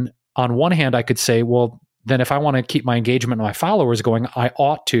 then on one hand, I could say, well, then if I want to keep my engagement and my followers going, I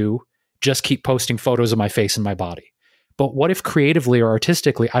ought to just keep posting photos of my face and my body. But what if creatively or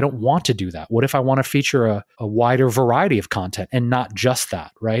artistically, I don't want to do that? What if I want to feature a wider variety of content and not just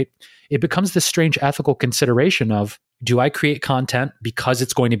that, right? It becomes this strange ethical consideration of, do I create content because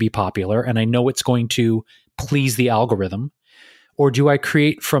it's going to be popular and I know it's going to please the algorithm? Or do I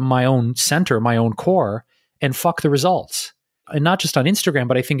create from my own center, my own core, and fuck the results? And not just on Instagram,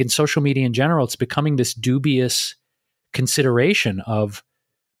 but I think in social media in general, it's becoming this dubious consideration of,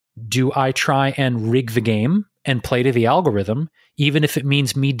 do I try and rig the game and play to the algorithm, even if it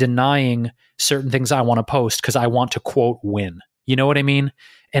means me denying certain things I want to post because I want to, quote, win? You know what I mean?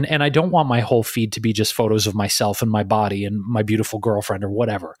 And I don't want my whole feed to be just photos of myself and my body and my beautiful girlfriend or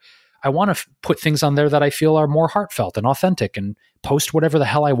whatever. I want to put things on there that I feel are more heartfelt and authentic and post whatever the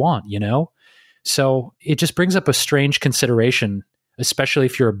hell I want, you know? So it just brings up a strange consideration, especially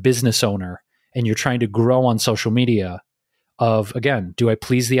if you're a business owner and you're trying to grow on social media, of, again, do I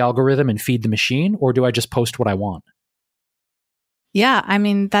please the algorithm and feed the machine, or do I just post what I want? Yeah, I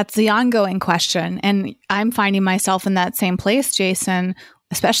mean, that's the ongoing question. And I'm finding myself in that same place, Jason,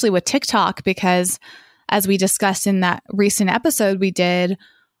 especially with TikTok, because as we discussed in that recent episode we did,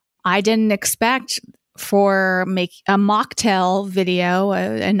 I didn't expect for make a mocktail video,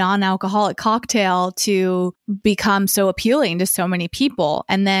 a non-alcoholic cocktail, to become so appealing to so many people.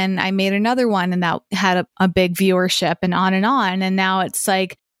 And then I made another one and that had a big viewership, and on and on. And now it's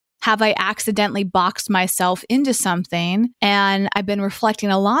like, have I accidentally boxed myself into something? And I've been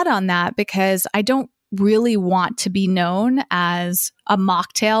reflecting a lot on that, because I don't really want to be known as a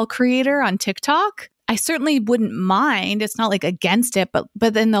mocktail creator on TikTok. I certainly wouldn't mind. It's not like against it,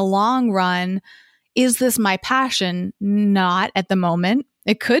 but in the long run, is this my passion? Not at the moment.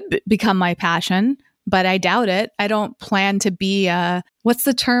 It could become my passion, but I doubt it. I don't plan to be what's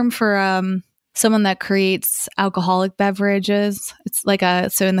the term for someone that creates alcoholic beverages? It's like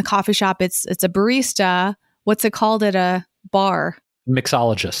so in the coffee shop, it's a barista. What's it called at a bar?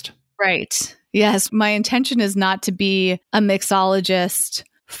 Mixologist. Right. Yes. My intention is not to be a mixologist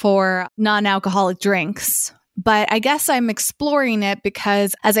for non-alcoholic drinks, but I guess I'm exploring it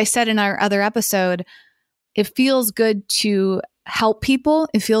because, as I said in our other episode, it feels good to help people.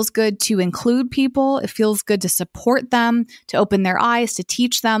 It feels good to include people. It feels good to support them, to open their eyes, to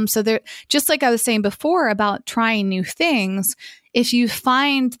teach them. So they're just like I was saying before about trying new things. If you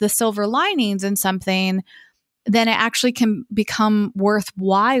find the silver linings in something, then it actually can become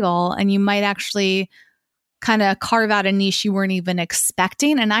worthwhile, and you might actually kind of carve out a niche you weren't even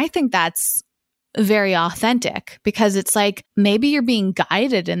expecting. And I think that's very authentic because it's like maybe you're being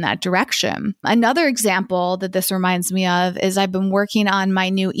guided in that direction. Another example that this reminds me of is I've been working on my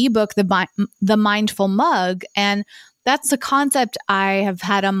new ebook, The Mindful Mug, and that's a concept I have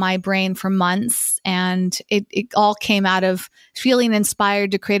had on my brain for months, and it all came out of feeling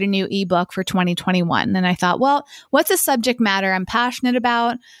inspired to create a new ebook for 2021. And I thought, well, what's a subject matter I'm passionate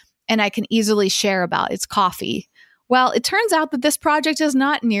about and I can easily share about? It's coffee. Well, it turns out that this project is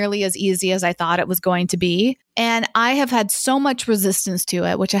not nearly as easy as I thought it was going to be. And I have had so much resistance to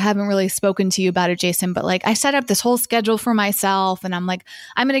it, which I haven't really spoken to you about it, Jason, but like I set up this whole schedule for myself and I'm like,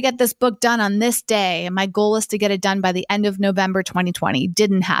 I'm going to get this book done on this day. And my goal is to get it done by the end of November 2020.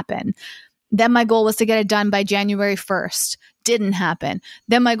 Didn't happen. Then my goal was to get it done by January 1st. Didn't happen.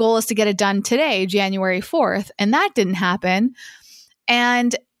 Then my goal is to get it done today, January 4th. And that didn't happen.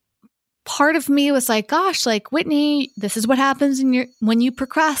 And part of me was like, gosh, like Whitney, this is what happens when you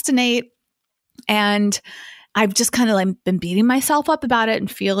procrastinate. And I've just kind of like been beating myself up about it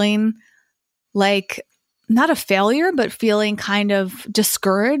and feeling like not a failure, but feeling kind of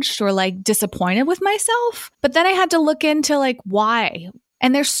discouraged or like disappointed with myself. But then I had to look into like why.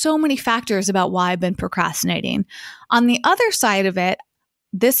 And there's so many factors about why I've been procrastinating. On the other side of it,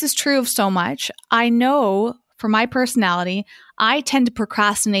 this is true of so much. I know for my personality, I tend to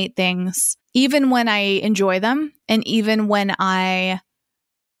procrastinate things even when I enjoy them and even when I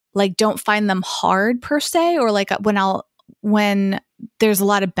like don't find them hard per se, or like when there's a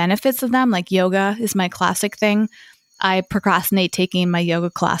lot of benefits of them, like yoga is my classic thing. I procrastinate taking my yoga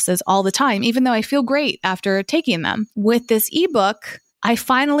classes all the time, even though I feel great after taking them. With this ebook, I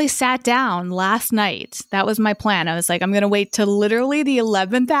finally sat down last night. That was my plan. I was like, I'm going to wait till literally the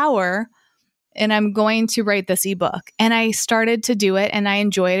 11th hour and I'm going to write this ebook. And I started to do it and I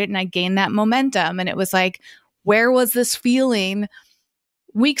enjoyed it and I gained that momentum. And it was like, where was this feeling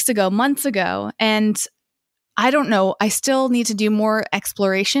weeks ago, months ago? And I don't know. I still need to do more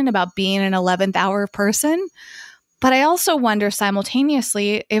exploration about being an 11th hour person. But I also wonder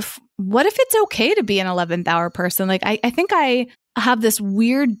simultaneously what if it's okay to be an 11th hour person? Like, I think I have this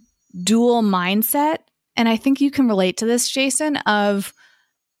weird dual mindset. And I think you can relate to this, Jason, of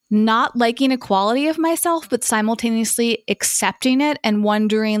not liking a quality of myself, but simultaneously accepting it and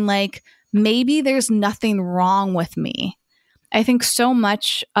wondering like, maybe there's nothing wrong with me. I think so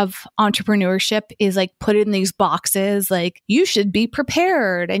much of entrepreneurship is like put in these boxes, like you should be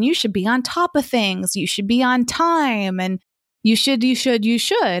prepared and you should be on top of things. You should be on time and you should.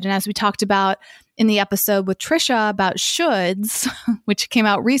 And as we talked about in the episode with Trisha about shoulds, which came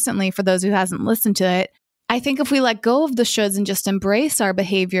out recently for those who hasn't listened to it, I think if we let go of the shoulds and just embrace our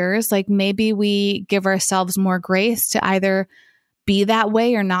behaviors, like maybe we give ourselves more grace to either be that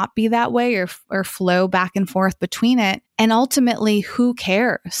way or not be that way or flow back and forth between it. And ultimately, who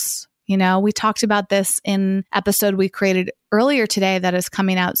cares? You know, we talked about this in episode we created earlier today that is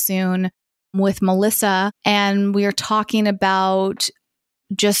coming out soon with Melissa. And we are talking about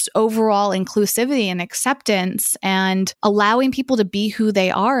just overall inclusivity and acceptance and allowing people to be who they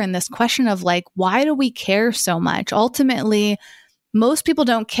are. And this question of like, why do we care so much? Ultimately, most people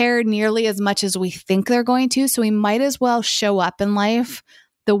don't care nearly as much as we think they're going to. So we might as well show up in life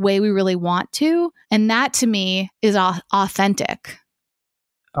the way we really want to. And that to me is authentic.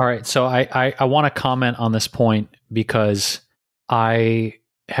 All right. So I want to comment on this point because I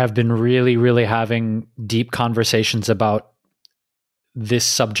have been really, really having deep conversations about this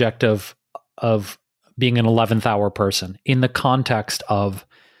subject of being an 11th hour person in the context of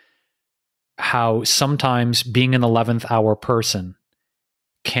how sometimes being an 11th hour person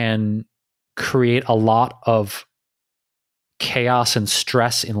can create a lot of chaos and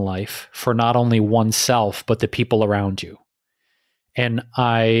stress in life for not only oneself, but the people around you. And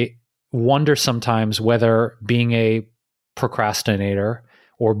I wonder sometimes whether being a procrastinator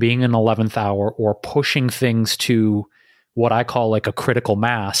or being an 11th hour or pushing things to what I call like a critical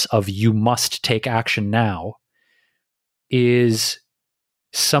mass of you must take action now is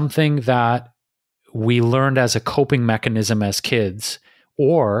something that we learned as a coping mechanism as kids,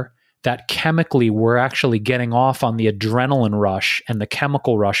 or that chemically we're actually getting off on the adrenaline rush and the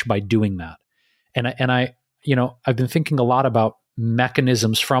chemical rush by doing that. And I, I've been thinking a lot about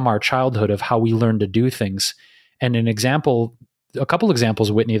mechanisms from our childhood of how we learn to do things. And a couple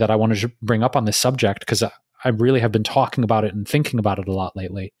examples, Whitney, that I wanted to bring up on this subject, because I really have been talking about it and thinking about it a lot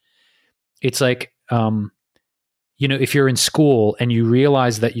lately. It's like, if you're in school and you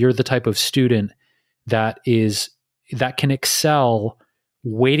realize that you're the type of student that can excel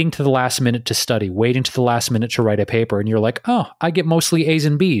waiting to the last minute to study, waiting to the last minute to write a paper, and you're like, oh, I get mostly A's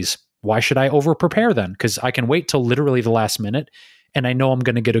and B's. Why should I over prepare then? Because I can wait till literally the last minute and I know I'm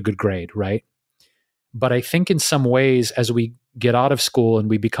going to get a good grade, right? But I think in some ways, as we get out of school and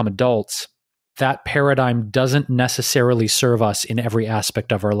we become adults, that paradigm doesn't necessarily serve us in every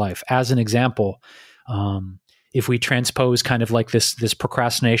aspect of our life. As an example, if we transpose kind of like this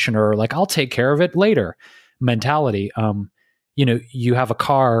procrastination or like, I'll take care of it later mentality, you have a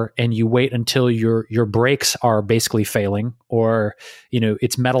car and you wait until your brakes are basically failing, or,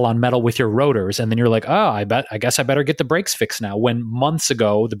 it's metal on metal with your rotors. And then you're like, oh, I guess I better get the brakes fixed now. When months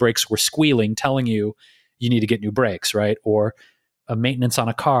ago, the brakes were squealing, telling you need to get new brakes, right? Or a maintenance on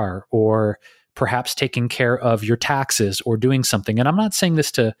a car, or perhaps taking care of your taxes or doing something. And I'm not saying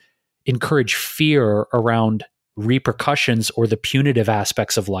this to encourage fear around repercussions or the punitive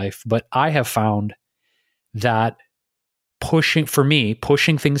aspects of life, but I have found that pushing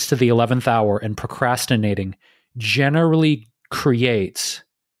things to the 11th hour and procrastinating generally creates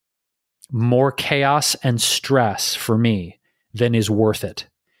more chaos and stress for me than is worth it.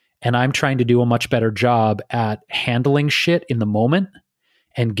 And I'm trying to do a much better job at handling shit in the moment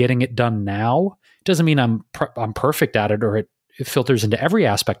and getting it done now. It doesn't mean I'm perfect at it, or it filters into every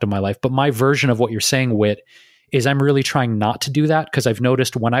aspect of my life. But my version of what you're saying, Whit, is I'm really trying not to do that, because I've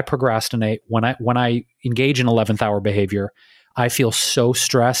noticed when I procrastinate, when I engage in 11th hour behavior, I feel so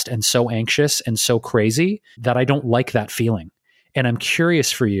stressed and so anxious and so crazy that I don't like that feeling. And I'm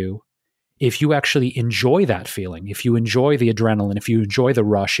curious for you, if you actually enjoy that feeling, if you enjoy the adrenaline, if you enjoy the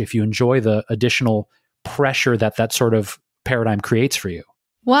rush, if you enjoy the additional pressure that sort of paradigm creates for you.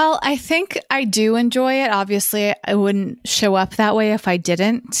 Well, I think I do enjoy it. Obviously, I wouldn't show up that way if I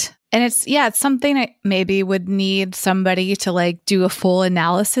didn't. And it's something I maybe would need somebody to like do a full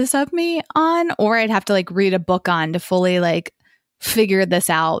analysis of me on, or I'd have to like read a book on to fully like figure this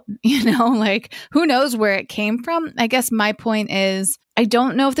out, like who knows where it came from. I guess my point is, I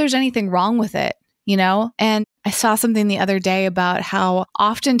don't know if there's anything wrong with it, and I saw something the other day about how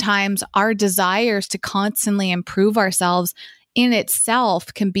oftentimes our desires to constantly improve ourselves in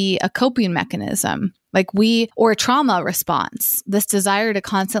itself can be a coping mechanism, or a trauma response. This desire to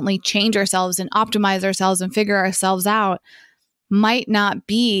constantly change ourselves and optimize ourselves and figure ourselves out might not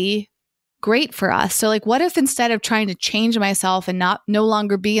be great for us. So what if instead of trying to change myself and no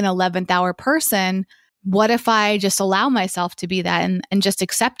longer be an 11th hour person, what if I just allow myself to be that and just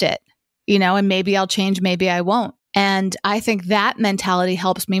accept it, and maybe I'll change, maybe I won't. And I think that mentality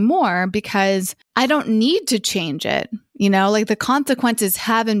helps me more, because I don't need to change it. The consequences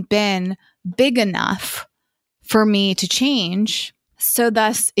haven't been big enough for me to change. So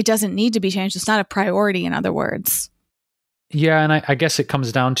thus it doesn't need to be changed. It's not a priority, in other words. Yeah. And I guess it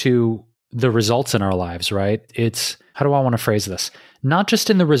comes down to the results in our lives, right? It's, how do I want to phrase this? Not just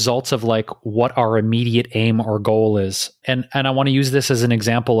in the results of like what our immediate aim or goal is. And I want to use this as an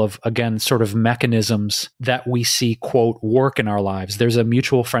example of, again, sort of mechanisms that we see, quote, work in our lives. There's a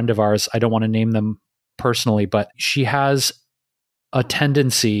mutual friend of ours. I don't want to name them personally, but she has a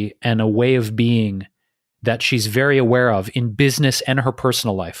tendency and a way of being that she's very aware of in business and her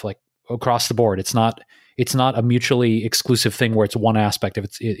personal life, like across the board. It's not a mutually exclusive thing where it's one aspect of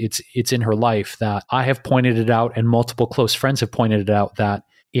it's in her life, that I have pointed it out and multiple close friends have pointed it out, that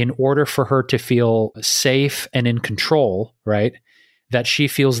in order for her to feel safe and in control, right, that she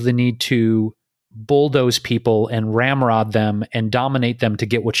feels the need to bulldoze people and ramrod them and dominate them to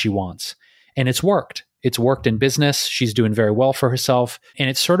get what she wants. And it's worked. It's worked in business. She's doing very well for herself. And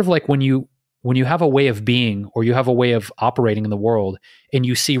it's sort of like when you have a way of being, or you have a way of operating in the world, and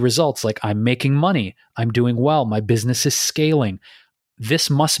you see results like, I'm making money, I'm doing well, my business is scaling, this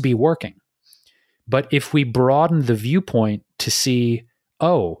must be working. But if we broaden the viewpoint to see,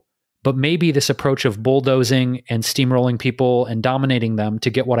 oh, but maybe this approach of bulldozing and steamrolling people and dominating them to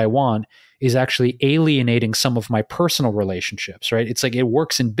get what I want is actually alienating some of my personal relationships, right? It's like it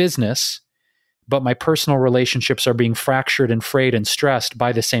works in business, but my personal relationships are being fractured and frayed and stressed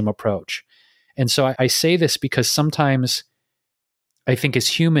by the same approach. And so I say this because sometimes I think as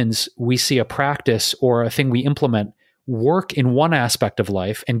humans, we see a practice or a thing we implement work in one aspect of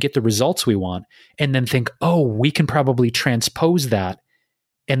life and get the results we want, and then think, oh, we can probably transpose that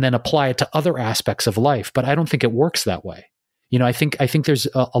and then apply it to other aspects of life. But I don't think it works that way. I think there's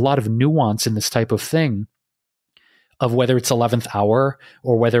a lot of nuance in this type of thing, of whether it's 11th hour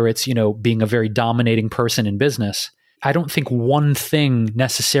or whether it's, being a very dominating person in business. I don't think one thing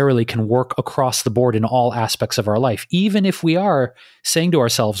necessarily can work across the board in all aspects of our life. Even if we are saying to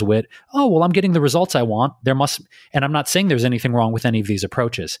ourselves, oh, well, I'm getting the results I want. And I'm not saying there's anything wrong with any of these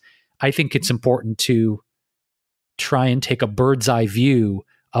approaches. I think it's important to try and take a bird's eye view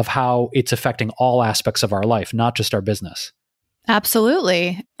of how it's affecting all aspects of our life, not just our business.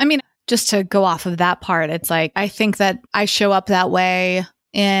 Absolutely. I mean, just to go off of that part, it's like, I think that I show up that way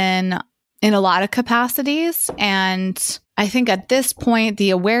in a lot of capacities. And I think at this point, the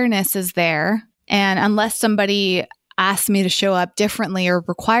awareness is there. And unless somebody asks me to show up differently or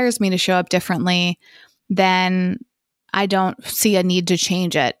requires me to show up differently, then I don't see a need to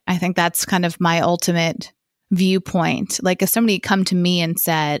change it. I think that's kind of my ultimate viewpoint. Like if somebody had come to me and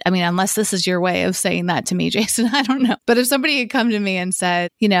said, I mean, unless this is your way of saying that to me, Jason, I don't know. But if somebody had come to me and said,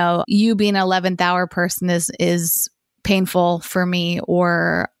 you being an 11th hour person is painful for me,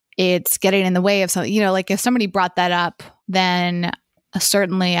 or it's getting in the way of something, like if somebody brought that up, then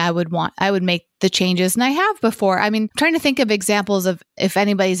certainly I would make the changes. And I have before. I mean, I'm trying to think of examples of if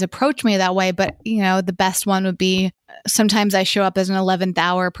anybody's approached me that way, but the best one would be sometimes I show up as an 11th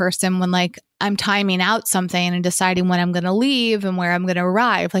hour person when like I'm timing out something and deciding when I'm going to leave and where I'm going to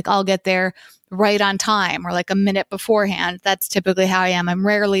arrive. Like I'll get there right on time or like a minute beforehand. That's typically how I am. I'm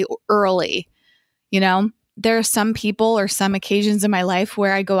rarely early, There are some people or some occasions in my life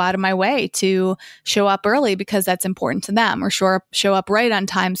where I go out of my way to show up early because that's important to them, or show up right on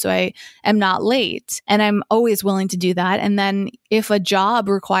time so I am not late. And I'm always willing to do that. And then if a job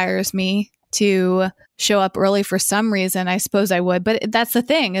requires me to show up early for some reason, I suppose I would. But that's the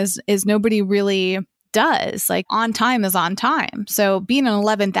thing is nobody really does. Like on time is on time. So being an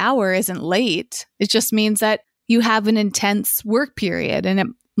 11th hour isn't late. It just means that you have an intense work period, and it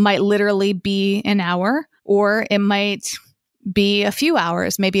might literally be an hour, or it might be a few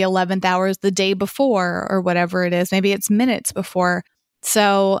hours, maybe 11th hours the day before or whatever it is. Maybe it's minutes before.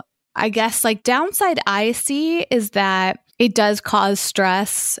 So I guess like downside I see is that it does cause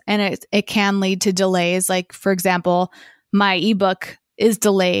stress and it can lead to delays. Like, for example, my ebook is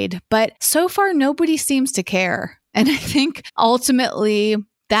delayed, but so far nobody seems to care. And I think ultimately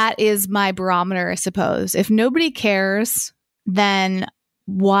that is my barometer, I suppose. If nobody cares, then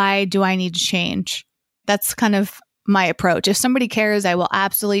why do I need to change? That's kind of my approach. If somebody cares, I will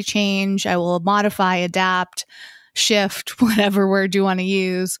absolutely change. I will modify, adapt, shift, whatever word you want to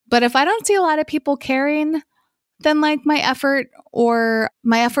use. But if I don't see a lot of people caring, then like my effort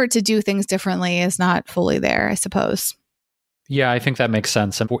to do things differently is not fully there, I suppose. Yeah, I think that makes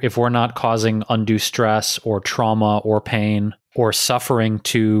sense. If we're not causing undue stress or trauma or pain or suffering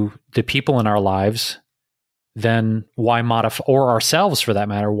to the people in our lives, then why modify, or ourselves for that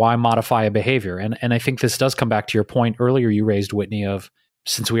matter, why modify a behavior? And I think this does come back to your point earlier you raised, Whitney, of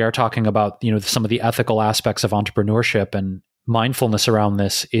since we are talking about, some of the ethical aspects of entrepreneurship and mindfulness around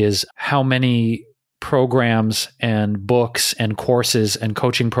this, is how many programs and books and courses and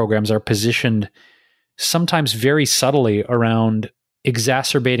coaching programs are positioned sometimes very subtly around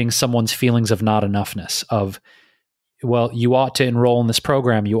exacerbating someone's feelings of not enoughness, of, well, you ought to enroll in this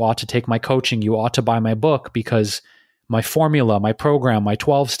program, you ought to take my coaching, you ought to buy my book because my formula, my program, my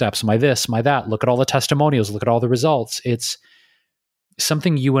 12 steps, my this, my that, look at all the testimonials, look at all the results. It's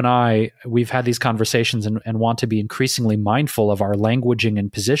something you and we've had these conversations and want to be increasingly mindful of our languaging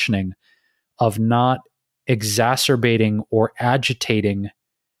and positioning, of not exacerbating or agitating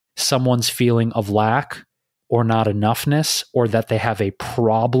someone's feeling of lack or not enoughness, or that they have a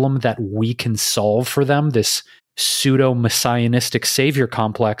problem that we can solve for them, this pseudo-messianistic savior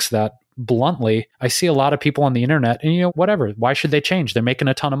complex that, bluntly, I see a lot of people on the internet, and whatever, why should they change? They're making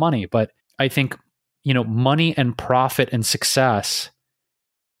a ton of money. But I think, money and profit and success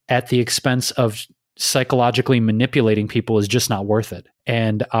at the expense of psychologically manipulating people is just not worth it.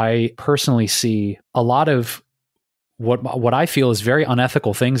 And I personally see a lot of what I feel is very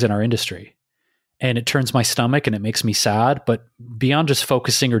unethical things in our industry. And it turns my stomach and it makes me sad. But beyond just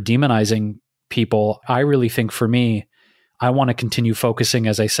focusing or demonizing people, I really think for me, I want to continue focusing,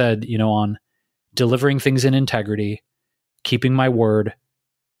 as I said, on delivering things in integrity, keeping my word,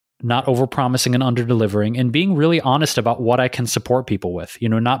 not overpromising and underdelivering, and being really honest about what I can support people with,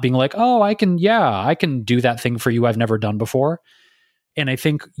 not being like, oh, I can do that thing for you I've never done before. And I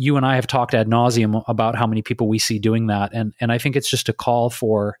think you and I have talked ad nauseum about how many people we see doing that. And I think it's just a call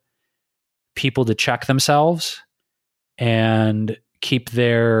for people to check themselves and keep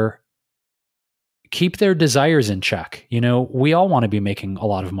their desires in check. You know, we all want to be making a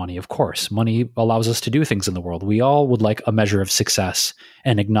lot of money, of course. Money allows us to do things in the world. We all would like a measure of success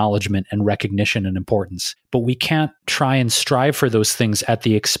and acknowledgement and recognition and importance. But we can't try and strive for those things at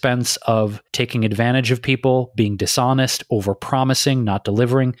the expense of taking advantage of people, being dishonest, over-promising, not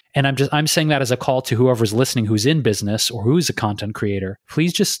delivering. And I'm saying that as a call to whoever's listening who's in business or who's a content creator.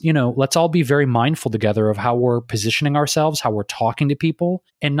 Please just, let's all be very mindful together of how we're positioning ourselves, how we're talking to people,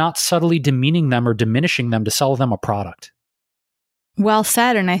 and not subtly demeaning them or diminishing them to sell them a product. Well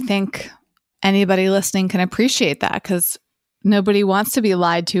said. And I think anybody listening can appreciate that, because nobody wants to be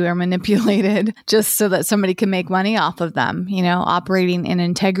lied to or manipulated just so that somebody can make money off of them. Operating in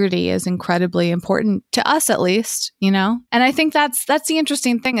integrity is incredibly important to us, at least, And I think that's the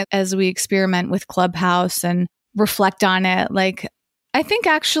interesting thing as we experiment with Clubhouse and reflect on it. Like, I think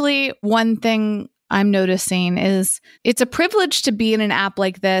actually one thing I'm noticing is it's a privilege to be in an app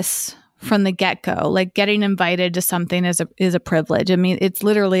like this from the get-go. Like, getting invited to something is a privilege. I mean, it's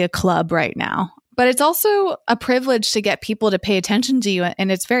literally a club right now. But it's also a privilege to get people to pay attention to you.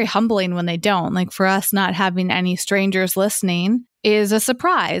 And it's very humbling when they don't. Like, for us, not having any strangers listening is a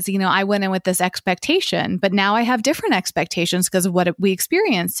surprise. I went in with this expectation, but now I have different expectations because of what we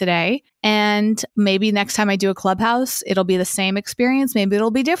experienced today. And maybe next time I do a Clubhouse, it'll be the same experience. Maybe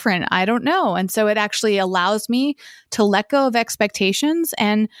it'll be different. I don't know. And so it actually allows me to let go of expectations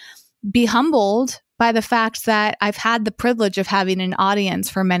and be humbled by the fact that I've had the privilege of having an audience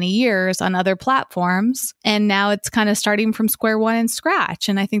for many years on other platforms. And now it's kind of starting from square one and scratch.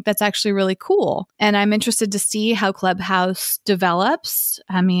 And I think that's actually really cool. And I'm interested to see how Clubhouse develops.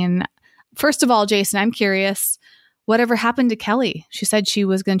 I mean, first of all, Jason, I'm curious, whatever happened to Kelly? She said she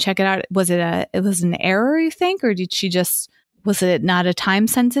was going to check it out. Was it an error, you think? Or was it not a time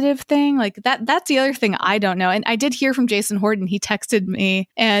sensitive thing? Like that's the other thing I don't know. And I did hear from Jason Horton. He texted me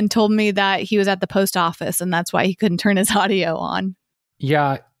and told me that he was at the post office and that's why he couldn't turn his audio on.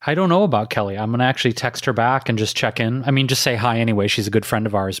 Yeah, I don't know about Kelly. I'm going to actually text her back and just check in. I mean, just say hi anyway. She's a good friend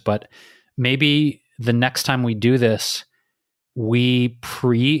of ours, but maybe the next time we do this, we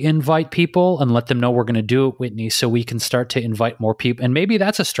pre-invite people and let them know we're going to do it, Whitney, so we can start to invite more people. And maybe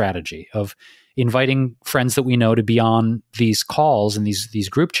that's a strategy of inviting friends that we know to be on these calls and these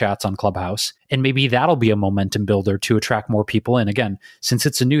group chats on Clubhouse. And maybe that'll be a momentum builder to attract more people in. Again, since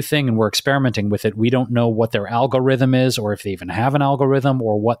it's a new thing and we're experimenting with it, we don't know what their algorithm is or if they even have an algorithm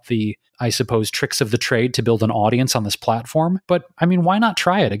or what the, I suppose, tricks of the trade to build an audience on this platform. But I mean, why not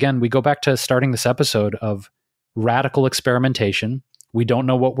try it? Again, we go back to starting this episode of radical experimentation. We don't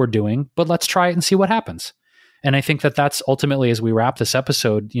know what we're doing, but let's try it and see what happens. And I think that that's ultimately, as we wrap this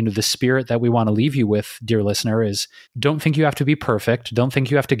episode, the spirit that we want to leave you with, dear listener, is don't think you have to be perfect. Don't think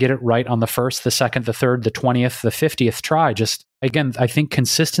you have to get it right on the first, the second, the third, the 20th, the 50th try. Just, again, I think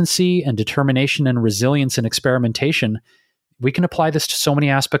consistency and determination and resilience and experimentation, we can apply this to so many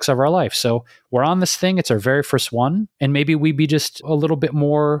aspects of our life. So we're on this thing. It's our very first one. And maybe we be just a little bit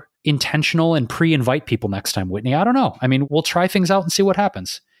more intentional and pre-invite people next time, Whitney. I don't know. I mean, we'll try things out and see what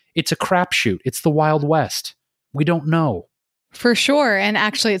happens. It's a crapshoot. It's the Wild West. We don't know. For sure. And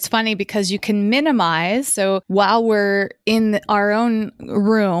actually, it's funny because you can minimize. So while we're in our own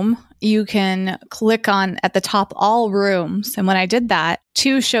room, you can click on at the top all rooms. And when I did that,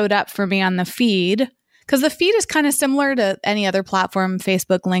 2 showed up for me on the feed. Because the feed is kind of similar to any other platform,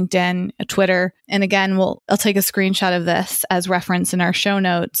 Facebook, LinkedIn, Twitter. And again, I'll take a screenshot of this as reference in our show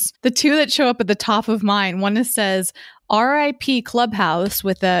notes. The 2 that show up at the top of mine, one says RIP Clubhouse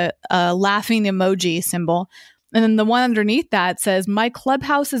with a laughing emoji symbol. And then the one underneath that says, my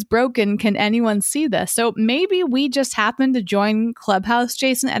Clubhouse is broken. Can anyone see this? So maybe we just happened to join Clubhouse,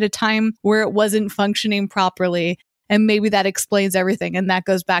 Jason, at a time where it wasn't functioning properly. And maybe that explains everything. And that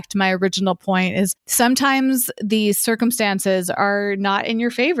goes back to my original point is sometimes these circumstances are not in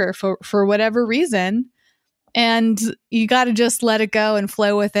your favor for whatever reason. And you got to just let it go and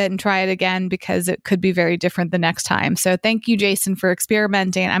flow with it and try it again because it could be very different the next time. So thank you, Jason, for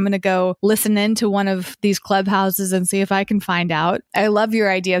experimenting. I'm going to go listen into one of these Clubhouses and see if I can find out. I love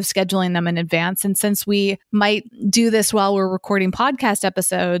your idea of scheduling them in advance. And since we might do this while we're recording podcast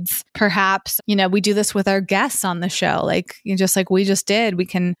episodes, perhaps, we do this with our guests on the show, just like we just did. We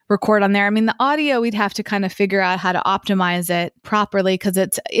can record on there. I mean, the audio, we'd have to kind of figure out how to optimize it properly because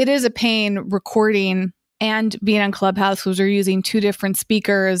it is a pain recording and being on Clubhouse because we're using 2 different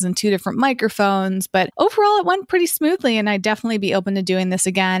speakers and 2 different microphones. But overall, it went pretty smoothly. And I'd definitely be open to doing this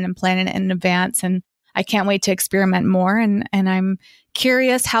again and planning it in advance. And I can't wait to experiment more. And I'm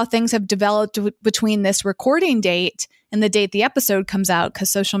curious how things have developed between this recording date and the date the episode comes out,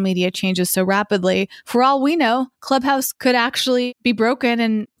 because social media changes so rapidly. For all we know, Clubhouse could actually be broken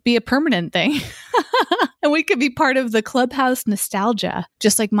and be a permanent thing. And we could be part of the Clubhouse nostalgia,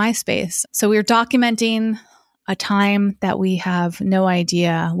 just like MySpace. So we're documenting a time that we have no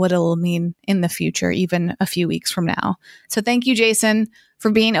idea what it'll mean in the future, even a few weeks from now. So thank you, Jason,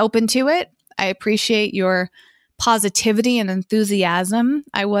 for being open to it. I appreciate your positivity and enthusiasm.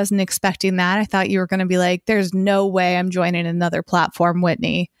 I wasn't expecting that. I thought you were going to be like, there's no way I'm joining another platform,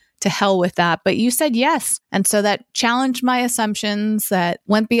 Whitney. To hell with that. But you said yes. And so that challenged my assumptions, that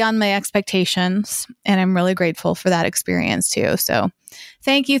went beyond my expectations. And I'm really grateful for that experience too. So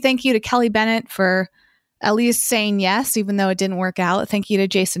thank you. Thank you to Kelly Bennett for at least saying yes, even though it didn't work out. Thank you to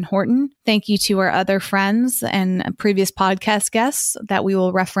Jason Horton. Thank you to our other friends and previous podcast guests that we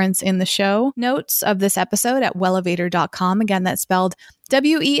will reference in the show notes of this episode at wellevatr.com. Again, that's spelled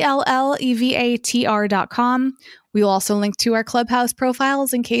WELLEVATR.com. We will also link to our Clubhouse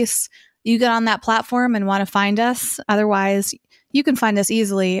profiles in case you get on that platform and want to find us. Otherwise, you can find us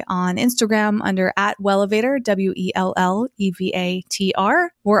easily on Instagram under @Wellevatr, WELLEVATR.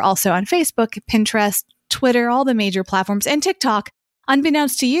 We're also on Facebook, Pinterest, Twitter, all the major platforms, and TikTok.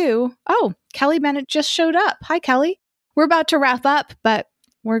 Unbeknownst to you, Kelly Bennett just showed up. Hi, Kelly. We're about to wrap up, but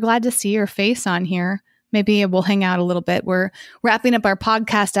we're glad to see your face on here. Maybe we'll hang out a little bit. We're wrapping up our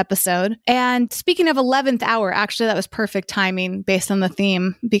podcast episode. And speaking of 11th hour, actually, that was perfect timing based on the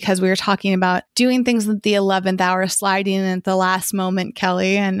theme, because we were talking about doing things at the 11th hour, sliding in at the last moment,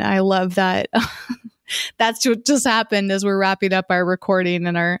 Kelly. And I love that. That's what just happened as we're wrapping up our recording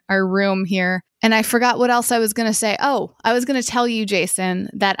in our room here. And I forgot what else I was going to say. Oh, I was going to tell you, Jason,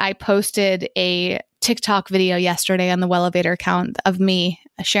 that I posted a TikTok video yesterday on the Wellevatr account of me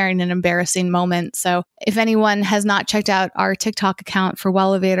sharing an embarrassing moment. So if anyone has not checked out our TikTok account for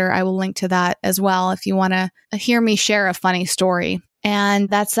Wellevatr, I will link to that as well if you want to hear me share a funny story. And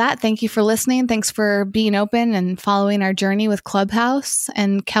that's that. Thank you for listening. Thanks for being open and following our journey with Clubhouse.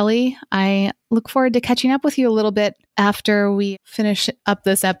 And Kelly, I look forward to catching up with you a little bit after we finish up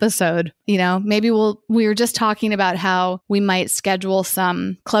this episode. You know, maybe we were just talking about how we might schedule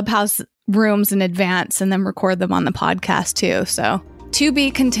some Clubhouse rooms in advance and then record them on the podcast too. So to be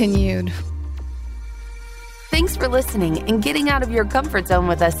continued. Thanks for listening and getting out of your comfort zone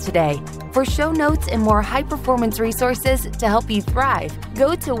with us today. For show notes and more high-performance resources to help you thrive,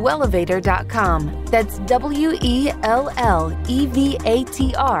 go to wellevatr.com. That's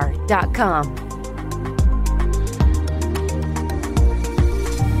WELLEVATR.com.